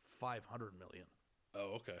like $500 million.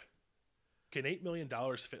 Oh, okay. Can $8 million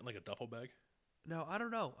fit in like a duffel bag? No, I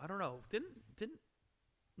don't know. Didn't.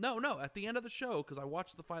 No. At the end of the show, because I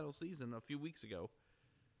watched the final season a few weeks ago,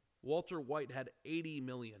 Walter White had $80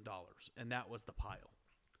 million, and that was the pile.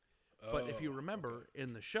 But if you remember,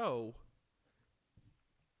 in the show,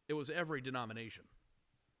 it was every denomination.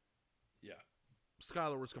 Yeah.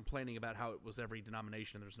 Skylar was complaining about how it was every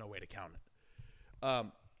denomination and there's no way to count it.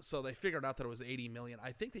 So they figured out that it was $80 million.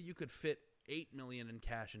 I think that you could fit $8 million in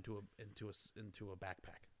cash into a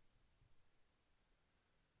backpack.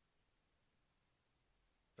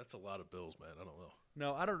 That's a lot of bills, man. I don't know.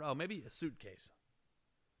 No, I don't know. Maybe a suitcase.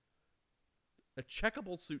 A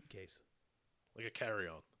checkable suitcase. Like a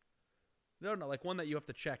carry-on. No, like one that you have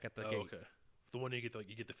to check at the gate. Okay. The one you get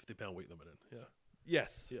the 50-pound weight limit in. Yeah.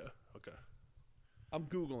 Yes. Yeah. Okay. I'm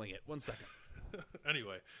Googling it. 1 second.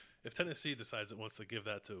 Anyway, if Tennessee decides it wants to give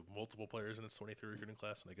that to multiple players in its 23 recruiting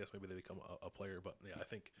class, and I guess maybe they become a player, but yeah, I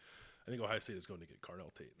think Ohio State is going to get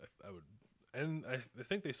Carnell Tate. I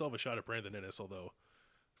think they still have a shot at Brandon Inniss, although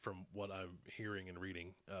from what I'm hearing and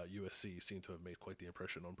reading, USC seemed to have made quite the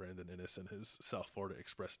impression on Brandon Inniss and his South Florida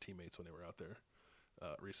Express teammates when they were out there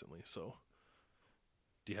recently. So,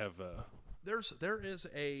 do you have? There is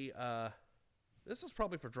a. This is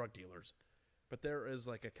probably for drug dealers. but there is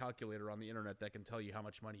like a calculator on the internet that can tell you how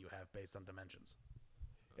much money you have based on dimensions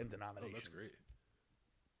and denominations. Oh, that's great.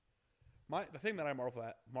 The thing that I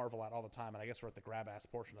marvel at all the time, and I guess we're at the grab ass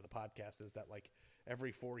portion of the podcast, is that like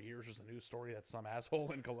every 4 years there's a news story that some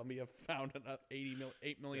asshole in Colombia found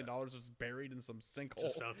 $8 million is buried in some sinkhole.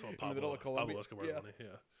 Just found some in the middle of Colombia. Pablo Escobar's money. Yeah.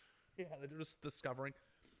 Yeah, they're just discovering.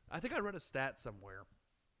 I think I read a stat somewhere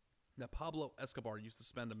that Pablo Escobar used to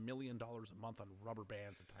spend $1 million a month on rubber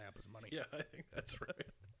bands to tie up his money. Yeah, I think that's right.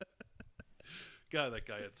 God, that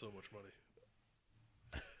guy had so much money.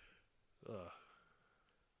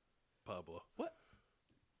 Pablo. What?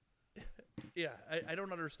 Yeah, I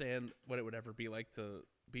don't understand what it would ever be like to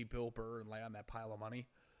be Bill Burr and lay on that pile of money,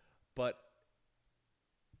 but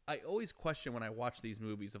I always question when I watch these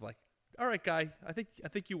movies of like, all right, guy, I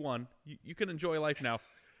think you won. You can enjoy life now.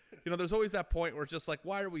 You know, there's always that point where it's just like,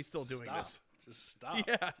 why are we still doing this? Just stop.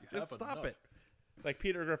 Yeah, You just have stop enough. it. Like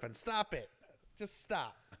Peter Griffin, stop it. Just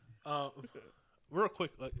stop. Real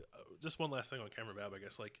quick, just one last thing on Cameron Babb, I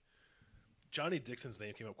guess. Like, Johnny Dixon's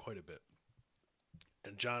name came up quite a bit.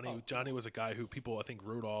 And Johnny was a guy who people, I think,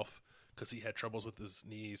 wrote off because he had troubles with his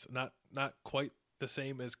knees. Not quite the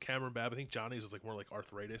same as Cameron Babb. I think Johnny's was like more like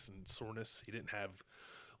arthritis and soreness. He didn't have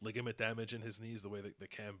ligament damage in his knees the way that the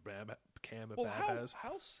Cam Babb has.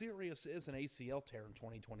 How serious is an ACL tear in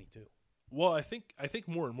 2022? Well, I think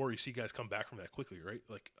more and more you see guys come back from that quickly, right?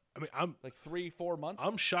 Like, I mean, I'm Like 3-4 months?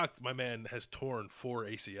 I'm shocked my man has torn 4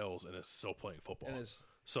 ACLs and is still playing football. And is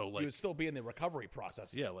so you like, would still be in the recovery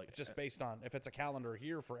process. Yeah, like- just based on if it's a calendar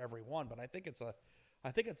year for every one, but I think it's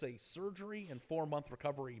a surgery and 4-month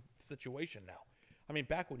recovery situation now. I mean,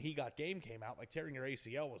 back when he got game came out, like tearing your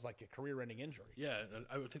ACL was like a career-ending injury. yeah, and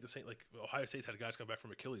I would think the same. Like Ohio State's had guys come back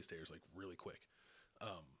from Achilles tears like really quick.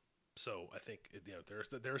 So I think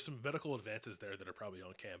there are some medical advances there that are probably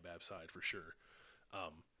on Cam Babb's side for sure.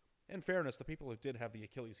 In fairness, the people who did have the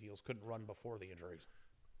Achilles heels couldn't run before the injuries.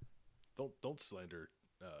 Don't slander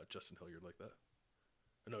Justin Hilliard like that.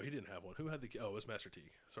 No, he didn't have one. Who had the? Oh, it was Master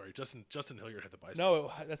Teague. Sorry, Justin Hilliard had the bicep.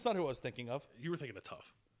 No, that's not who I was thinking of. You were thinking of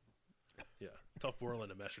Tough. Yeah, Tough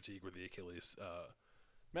Borland and Master Teague were the Achilles.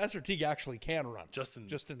 Master Teague actually can run, just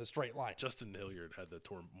in a straight line. Justin Hilliard had the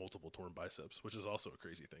multiple torn biceps, which is also a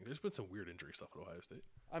crazy thing. There's been some weird injury stuff at Ohio State.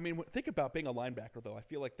 I mean, think about being a linebacker, though. I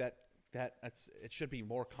feel like it should be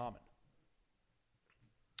more common.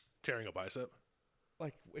 Tearing a bicep.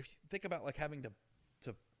 Like if you think about like having to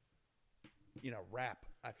wrap,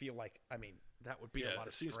 I feel like that would be a lot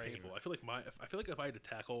of seems strain. painful. I feel like if I had to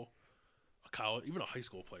tackle a college, even a high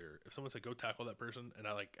school player, if someone said go tackle that person, and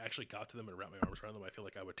I like actually got to them and wrapped my arms around them, I feel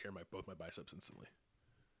like I would tear both my biceps instantly.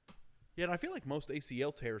 Yeah, and I feel like most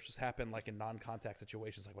ACL tears just happen like in non-contact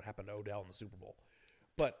situations, like what happened to Odell in the Super Bowl.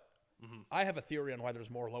 But I have a theory on why there's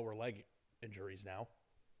more lower leg injuries now.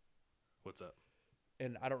 What's that?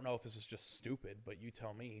 And I don't know if this is just stupid, but you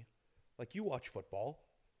tell me. Like, you watch football,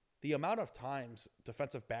 the amount of times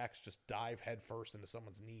defensive backs just dive headfirst into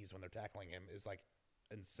someone's knees when they're tackling him is like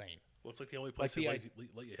insane. Well, it's like the only place they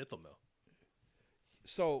let you hit them, though.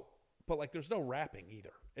 So, but like, there's no wrapping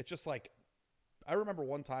either. It's just like, I remember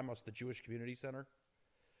one time I was at the Jewish Community Center,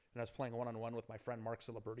 and I was playing one-on-one with my friend Mark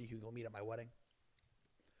Ciliberti, who you'll meet at my wedding.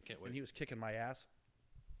 Can't wait. And he was kicking my ass,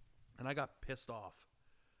 and I got pissed off,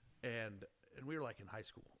 and we were like in high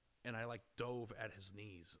school, and I like dove at his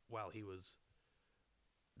knees while he was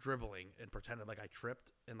dribbling and pretended like I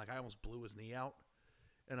tripped, and like I almost blew his knee out,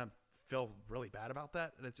 and I felt really bad about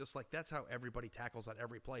that. And it's just like, that's how everybody tackles on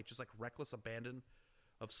every play, just like reckless abandon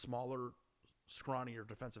of smaller, scrawnier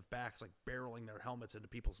defensive backs like barreling their helmets into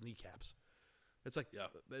people's kneecaps. It's like,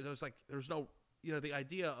 there's no, the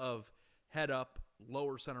idea of head up,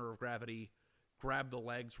 lower center of gravity, grab the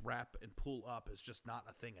legs, wrap, and pull up is just not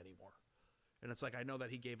a thing anymore. And it's like, I know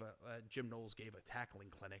that he gave Jim Knowles gave a tackling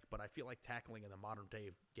clinic, but I feel like tackling in the modern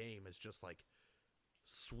day game is just like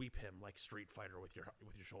sweep him like Street Fighter with your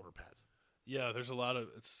shoulder pads. Yeah, there's a lot of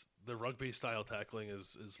the rugby style tackling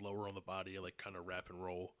is lower on the body, like kind of wrap and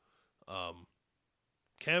roll.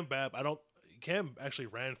 Cam actually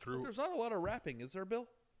ran through. But there's not a lot of wrapping, is there, Bill?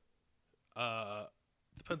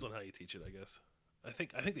 Depends on how you teach it, I guess. I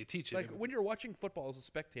think they teach it. Like when you're watching football as a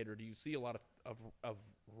spectator, do you see a lot of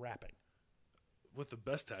wrapping? With the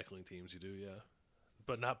best tackling teams, you do, yeah.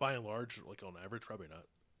 But not by and large, like on average, probably not.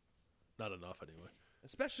 Not enough, anyway.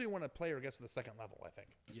 Especially when a player gets to the second level, I think.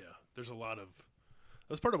 Yeah, there's a lot of...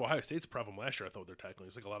 That's part of Ohio State's problem last year, I thought, with their tackling.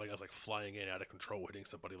 It's like a lot of guys like flying in out of control, hitting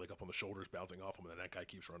somebody like up on the shoulders, bouncing off them, and then that guy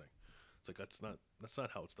keeps running. It's like, that's not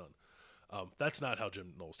how it's done. That's not how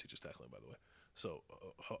Jim Knowles teaches tackling, by the way. So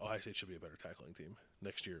Ohio State should be a better tackling team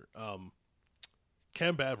next year.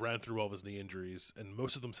 Cam Babb ran through all of his knee injuries, and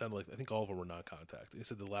most of them sounded like, I think all of them were non-contact. He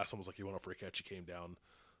said the last one was like he went off for a catch, he came down,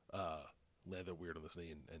 landed weird on his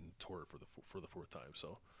knee, and tore it for the fourth time.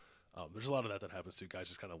 So there's a lot of that happens too. Guys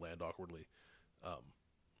just kind of land awkwardly.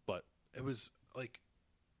 But it was like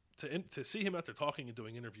to see him out there talking and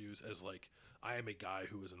doing interviews as like, I am a guy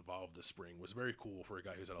who was involved this spring, was very cool for a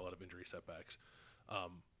guy who's had a lot of injury setbacks.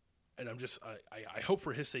 And I'm just, I hope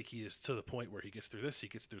for his sake he is to the point where he gets through this, he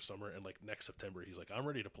gets through summer, and like next September he's like, I'm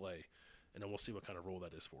ready to play, and then we'll see what kind of role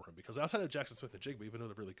that is for him. Because outside of Jackson Smith and Jigba, even though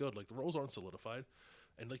they're really good, like the roles aren't solidified,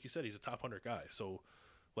 and like you said, he's a top 100 guy. So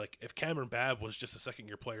like if Cameron Babb was just a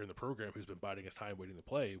second-year player in the program who's been biding his time waiting to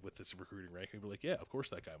play with this recruiting ranking, we'd be like, yeah, of course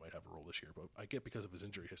that guy might have a role this year. But I get because of his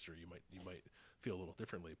injury history, you might feel a little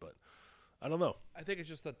differently, but I don't know. I think it's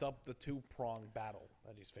just the two-pronged battle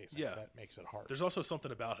that he's facing that makes it hard. There's also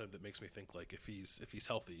something about him that makes me think like if he's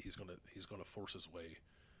healthy, he's gonna force his way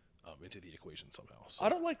into the equation somehow. So. I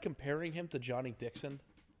don't like comparing him to Johnny Dixon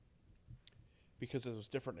because of those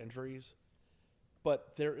different injuries,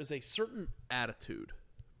 but there is a certain attitude.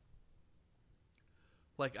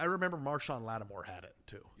 Like I remember Marshawn Lattimore had it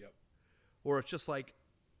too. Yep. Where it's just like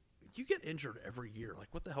you get injured every year. Like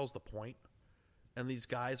what the hell's the point? And these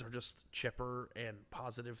guys are just chipper and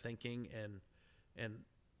positive thinking and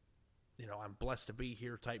you know, I'm blessed to be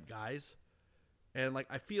here type guys. And like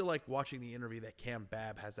I feel like watching the interview that Cam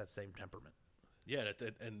Babb has that same temperament. Yeah,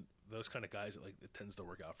 and those kind of guys, like it tends to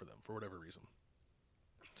work out for them for whatever reason.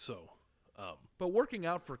 So, but working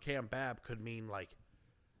out for Cam Babb could mean like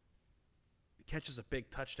catches a big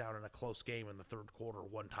touchdown in a close game in the third quarter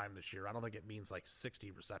one time this year. I don't think it means like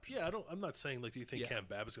 60 receptions. Yeah, I'm not saying like, do you think Cam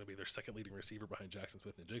Babb is going to be their second leading receiver behind Jackson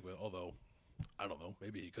Smith and Jigba? Although, I don't know,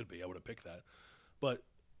 maybe he could be. I wouldn't pick that. But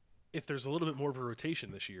if there's a little bit more of a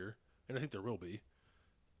rotation this year, and I think there will be,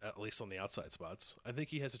 at least on the outside spots, I think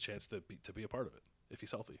he has a chance to be a part of it if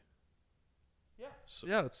he's healthy. Yeah. So,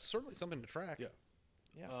 yeah, it's certainly something to track. Yeah.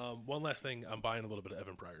 Yeah. One last thing, I'm buying a little bit of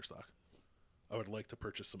Evan Pryor stock. I would like to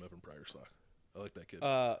purchase some Evan Pryor stock. I like that kid.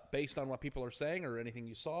 Based on what people are saying or anything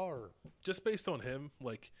you saw, or just based on him,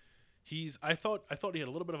 like I thought he had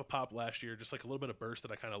a little bit of a pop last year, just like a little bit of burst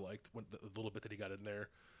that I kind of liked the little bit that he got in there.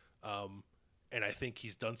 And I think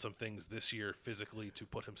he's done some things this year physically to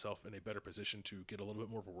put himself in a better position to get a little bit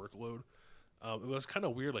more of a workload. It was kind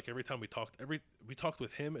of weird. Like every time we talked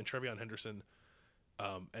with him and Trevion Henderson,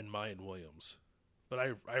 and Mayan Williams, but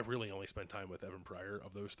I really only spent time with Evan Pryor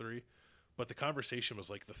of those three. But the conversation was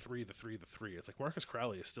like the three. It's like Marcus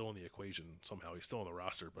Crowley is still in the equation somehow. He's still on the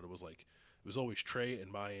roster, but it was always Trey and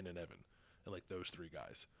Mayan and Evan, and like those three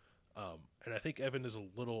guys. And I think Evan is a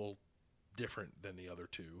little different than the other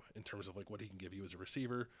two in terms of like what he can give you as a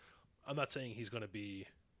receiver. I'm not saying he's going to be,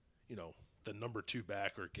 the number 2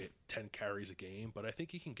 back or get 10 carries a game, but I think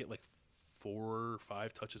he can get like 4 or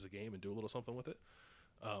 5 touches a game and do a little something with it.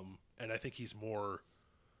 And I think he's more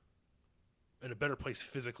in a better place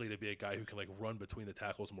physically to be a guy who can like run between the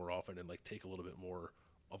tackles more often and like take a little bit more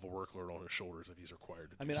of a workload on his shoulders if he's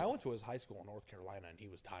required to do so. I went to his high school in North Carolina and he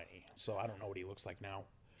was tiny, so I don't know what he looks like now.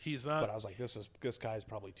 He's not. But I was like, this guy's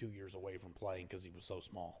probably 2 years away from playing because he was so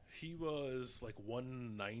small. He was like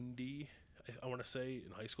 190, I want to say,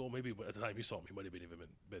 in high school. Maybe at the time you saw him, he might have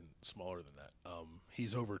been smaller than that.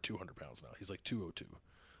 He's over 200 pounds now. He's like 202,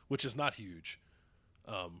 which is not huge.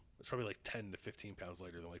 It's probably like 10 to 15 pounds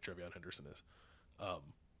lighter than like Trevion Henderson is.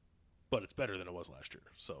 But it's better than it was last year.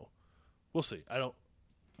 So we'll see.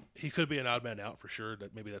 He could be an odd man out for sure.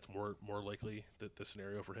 That maybe that's more likely the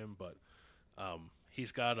scenario for him. But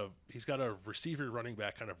he's got a receiver running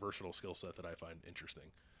back kind of versatile skill set that I find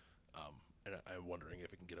interesting. And I'm wondering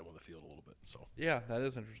if it can get him on the field a little bit. So yeah, that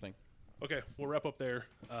is interesting. Okay, we'll wrap up there.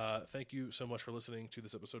 Thank you so much for listening to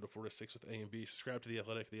this episode of 4-6 with A and B. Subscribe to The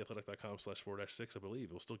Athletic, theathletic.com/4-6. I believe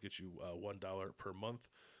it'll still get you $1 per month.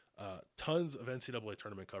 Tons of NCAA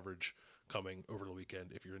tournament coverage coming over the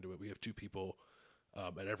weekend if you're into it. We have 2 people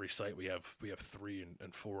at every site. We have 3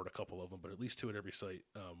 and 4 at a couple of them, but at least 2 at every site.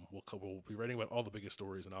 We'll be writing about all the biggest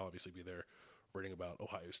stories, and I'll obviously be there writing about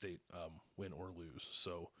Ohio State, win or lose.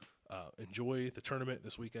 So enjoy the tournament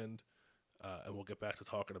this weekend. And we'll get back to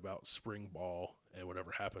talking about spring ball and whatever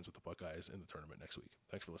happens with the Buckeyes in the tournament next week.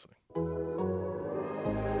 Thanks for listening.